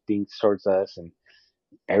derogatory things towards us, and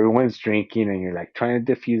everyone's drinking, and you're like trying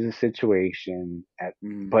to diffuse the situation.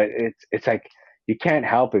 Mm. But it's like you can't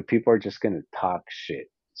help it. People are just gonna talk shit,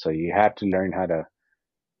 so you have to learn how to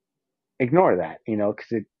ignore that.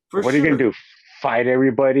 Because For what are you gonna sure. do? Fight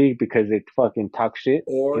everybody because they fucking talk shit?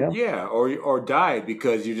 You Or know? yeah, or die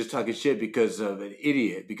because you're just talking shit because of an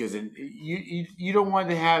idiot. Because you don't want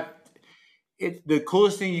to have it. The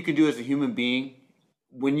coolest thing you can do as a human being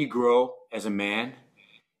when you grow as a man,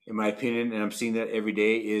 in my opinion, and I'm seeing that every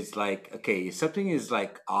day, is like, okay, if something is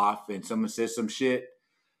like off and someone says some shit,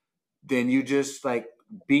 then you just like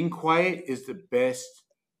being quiet is the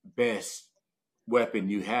best weapon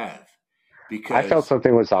you have I felt because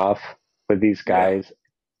something was off with these yeah, guys,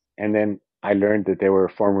 and then I learned that they were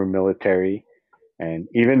former military. And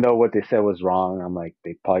even though what they said was wrong, I'm like,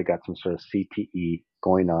 they probably got some sort of CTE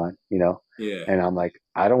going on. yeah, And I'm like,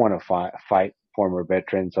 I don't want to fight former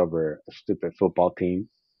veterans over a stupid football team.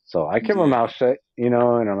 So I kept my yeah. mouth shut, and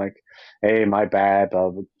I'm like, hey, my bad.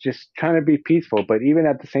 Just trying to be peaceful. But even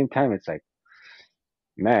at the same time, it's like,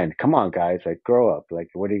 man, come on, guys, like grow up. Like,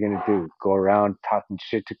 what are you gonna do? Go around talking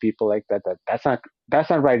shit to people like that? That's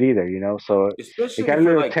not right either. So it Especially got a if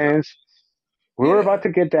you're little like, tense. We were yeah, about to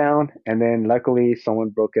get down, and then luckily someone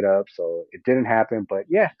broke it up, so it didn't happen. But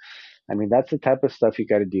yeah, I mean that's the type of stuff you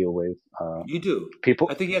got to deal with. you do. I People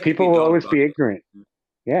think you have to be people will adult always about be it. ignorant.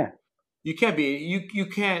 Yeah, You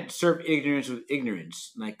can't serve ignorance with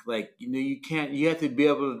ignorance. You can't. You have to be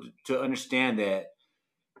able to understand that.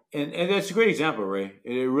 And that's a great example, Ray.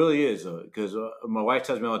 It really is because my wife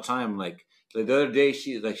tells me all the time. Like the other day,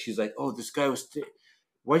 she's like, "Oh, this guy was.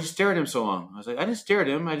 Why'd you stare at him so long?" I was like, "I didn't stare at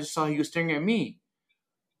him. I just saw he was staring at me."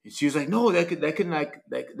 And she was like, "No, that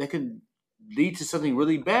could lead to something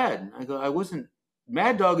really bad." I go, "I wasn't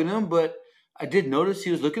mad dogging him, but I did notice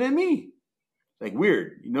he was looking at me, like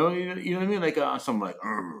weird. You know what I mean? Like on some like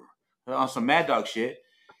on some mad dog shit.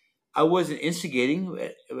 I wasn't instigating.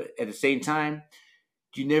 At the same time,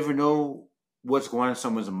 you never know what's going on in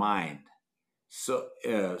someone's mind.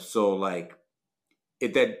 So like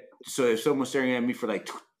if that so if someone's staring at me for like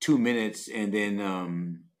 2 minutes, and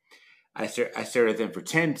then I stared at them for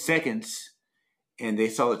 10 seconds, and they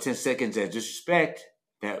saw the 10 seconds as disrespect,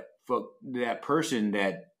 that that person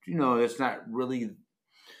that that's not really,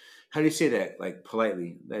 how do you say that, like,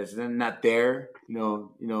 politely, that's not there,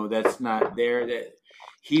 that's not there, that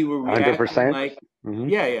he would react in 100%. like, Hmm.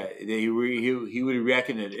 yeah, he would react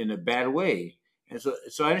in a bad way. And so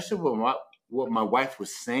I understood what my wife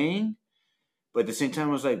was saying, but at the same time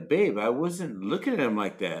I was like, babe, I wasn't looking at him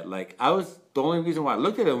like that. Like, I was, the only reason why I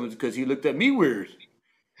looked at him was because he looked at me weird,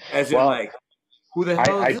 as in, Well, like, who the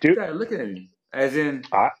hell is I this do. guy looking at me, as in.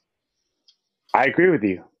 I, I agree with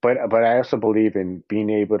you, but I also believe in being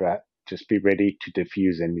able to just be ready to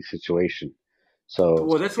diffuse any situation. So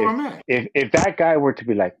Well, that's where if I'm at. if that guy were to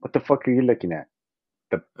be like, "What the fuck are you looking at?"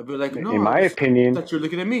 The I'd be like, in no, my I opinion, thought you were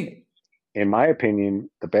looking at me.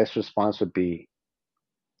 the best response would be,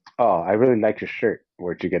 "Oh, I really like your shirt.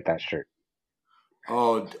 Where'd you get that shirt?"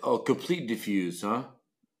 Oh, complete diffuse, huh?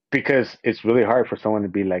 Because it's really hard for someone to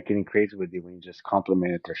be like getting crazy with you when you just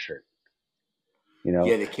complimented their shirt. You know,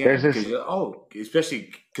 Yeah, they there's can, this because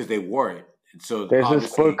especially because they wore it, so there's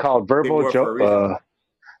this book obviously called they wore it for a reason. That's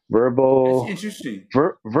verbal interesting.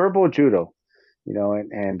 verbal judo. You know,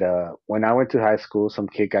 and when I went to high school, some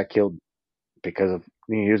kid got killed because of,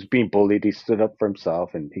 he was being bullied. He stood up for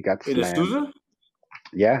himself and he got In the slammed. Souza?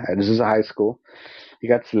 Yeah, and this is a high school. He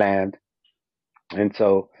got slammed, and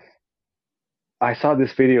so I saw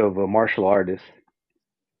this video of a martial artist,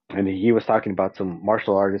 and he was talking about some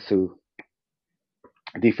martial artist who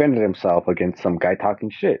defended himself against some guy talking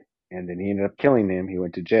shit, and then he ended up killing him. He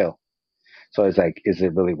went to jail. So I was like, is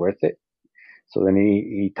it really worth it? So then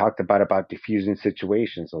he talked about diffusing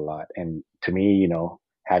situations a lot. And to me,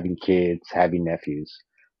 having kids, having nephews,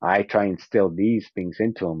 I try and instill these things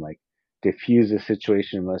into them, like diffuse the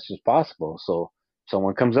situation as much as possible. So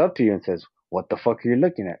someone comes up to you and says, "What the fuck are you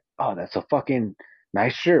looking at?" "Oh, that's a fucking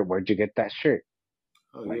nice shirt. Where'd you get that shirt?"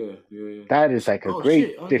 Oh Like, yeah, yeah, yeah. that is like a Oh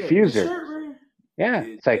great shit. Oh yeah, this diffuser. shirt, right? Yeah,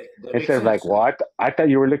 it's like That makes instead of like, sense. "Well, I thought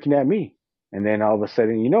you were looking at me," and then all of a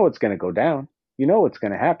sudden, you know what's gonna go down. You know what's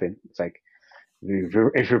gonna happen. It's like,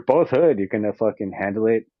 if you're both hood, you're gonna fucking handle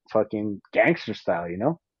it fucking gangster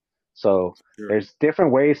style. So Sure. there's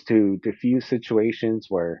different ways to diffuse situations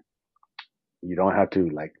where you don't have to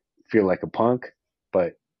like feel like a punk,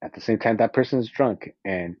 but at the same time that person is drunk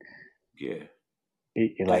and Yeah.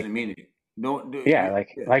 like, Doesn't mean it. No. yeah, like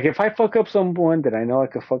Yeah. like if I fuck up someone that I know I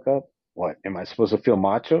could fuck up, what am I supposed to feel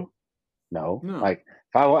macho? No. No. Like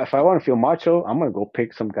if I want to feel macho, I'm gonna go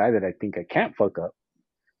pick some guy that I think I can't fuck up.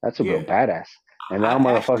 That's a real Yeah. badass. And I now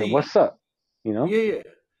motherfucker, actually. what's up? You know? Yeah, yeah.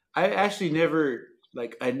 I actually never,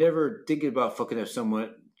 like, I never thinking about fucking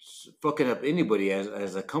up anybody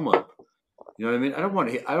as a come up. You know what I mean? I don't want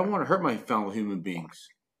to hurt my fellow human beings.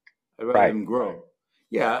 I'd rather Right. them grow.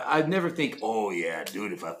 Yeah, I'd never think, oh yeah,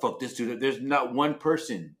 dude, if I fuck this dude up, there's not one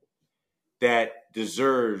person that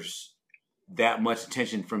deserves that much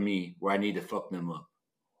attention from me where I need to fuck them up.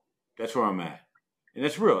 That's where I'm at, and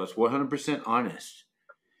that's real. It's 100% honest.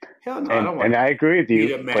 Hell no, I And don't want and to I agree with beat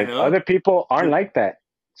you, a man but other up. people aren't But like that.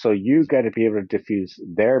 So you got to be able to diffuse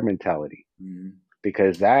their mentality, mm,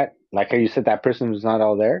 because that, like how you said, that person who's not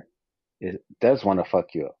all there, it does want to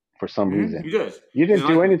fuck you up for some reason. he does. You He didn't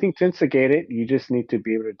doesn't do like me. anything to instigate it. You just need to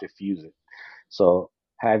be able to diffuse it. So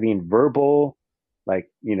having verbal, like,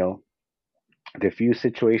 diffuse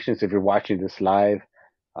situations. If you're watching this live,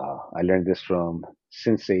 I learned this from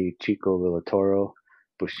Sensei Chico Villatoro,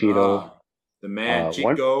 Bushido. Ah, the man Uh,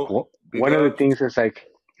 one Chico, one big one of the ups. things is like,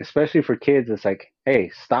 especially for kids, it's like, hey,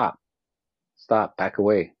 stop, back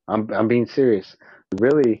away. I'm being serious.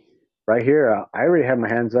 Really, right here, I already have my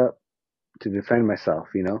hands up to defend myself.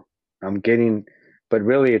 I'm getting, but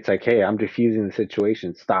really, it's like, hey, I'm diffusing the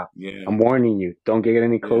situation. Stop. Yeah, I'm warning you. Don't get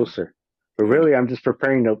any yeah, closer. But yeah, really, I'm just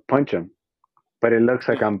preparing to punch him. But it looks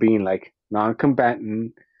like yeah. I'm being like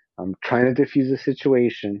non-combatant. I'm trying to diffuse the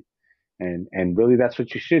situation, and really, that's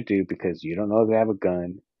what you should do, because you don't know if they have a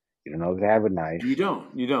gun, you don't know if they have a knife, You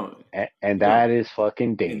don't, and you don't. that is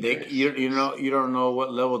fucking And they, dangerous. you don't know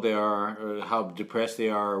what level they are, or how depressed they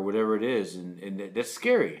are, or whatever it is, and that's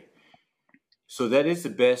scary. So that is the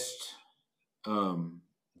best um,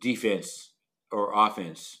 defense or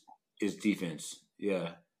offense is defense.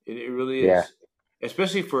 Yeah, it really Yeah, is,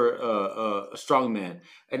 especially for a strong man.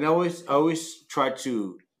 And I always try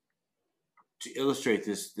to illustrate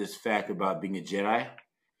this fact about being a Jedi.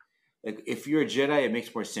 Like, if you're a Jedi, it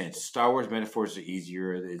makes more sense. Star Wars metaphors are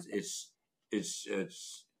easier. It's it's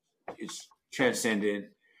it's transcendent.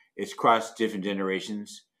 It's crossed different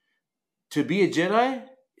generations. To be a Jedi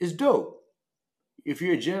is dope. If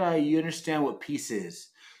you're a Jedi, you understand what peace is.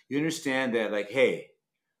 You understand that, like, hey,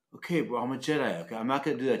 okay, bro, I'm a Jedi. Okay, I'm not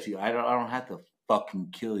gonna do that to you. I don't have to fucking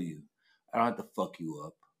kill you. I don't have to fuck you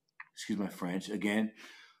up. Excuse my French. Again,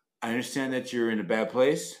 I understand that you're in a bad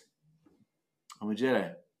place. I'm a Jedi.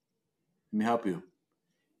 Let me help you.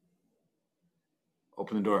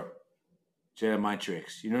 Open the door. Jedi mind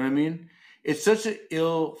tricks. You know what I mean? It's such an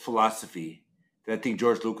ill philosophy that I think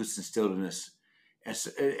George Lucas instilled in us.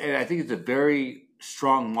 And I think it's a very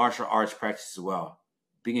strong martial arts practice as well.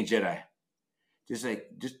 Being a Jedi. Just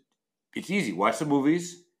it's easy. Watch the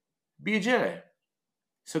movies, be a Jedi.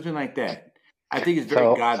 Something like that. I think it's very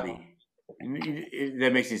So godly.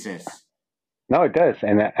 That makes any sense. no, it does,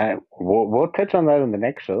 and we'll touch on that in the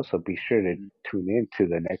next show. So be sure to tune in to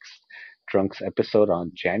the next Drunks episode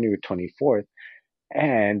on January 24th,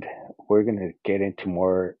 and we're gonna get into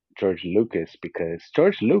more George Lucas because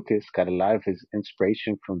George Lucas got a lot of his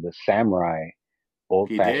inspiration from the samurai, He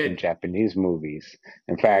old-fashioned did. Japanese movies.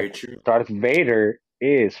 In Very fact, true. Darth Vader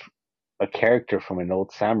is a character from an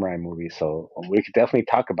old samurai movie, so we could definitely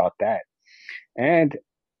talk about that. And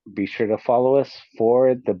be sure to follow us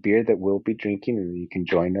for the beer that we'll be drinking, and you can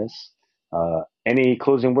join us. Any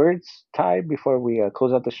closing words, Ty, before we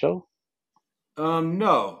close out the show?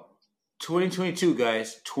 No. 2022,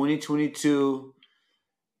 guys. 2022.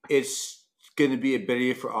 It's going to be a better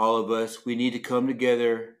year for all of us. We need to come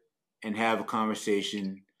together and have a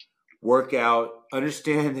conversation, work out,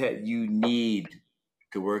 understand that you need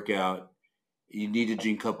to work out. You need to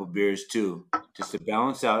drink a couple beers too, just to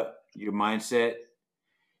balance out your mindset.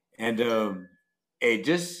 And hey,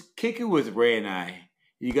 just kick it with Ray and I.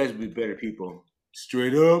 You guys will be better people.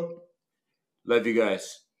 Straight up. Love you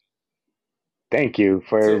guys. Thank you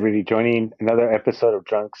for That's it. everybody joining another episode of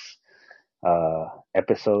Drunks.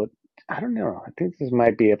 Episode, I don't know. I think this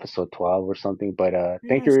might be episode 12 or something. But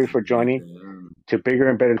thank Yeah, you it's everybody for something like joining that. I don't know. to bigger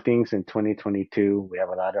and better things in 2022. We have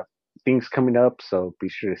a lot of things coming up, so be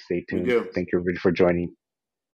sure to stay We tuned. do. Thank you everybody for joining.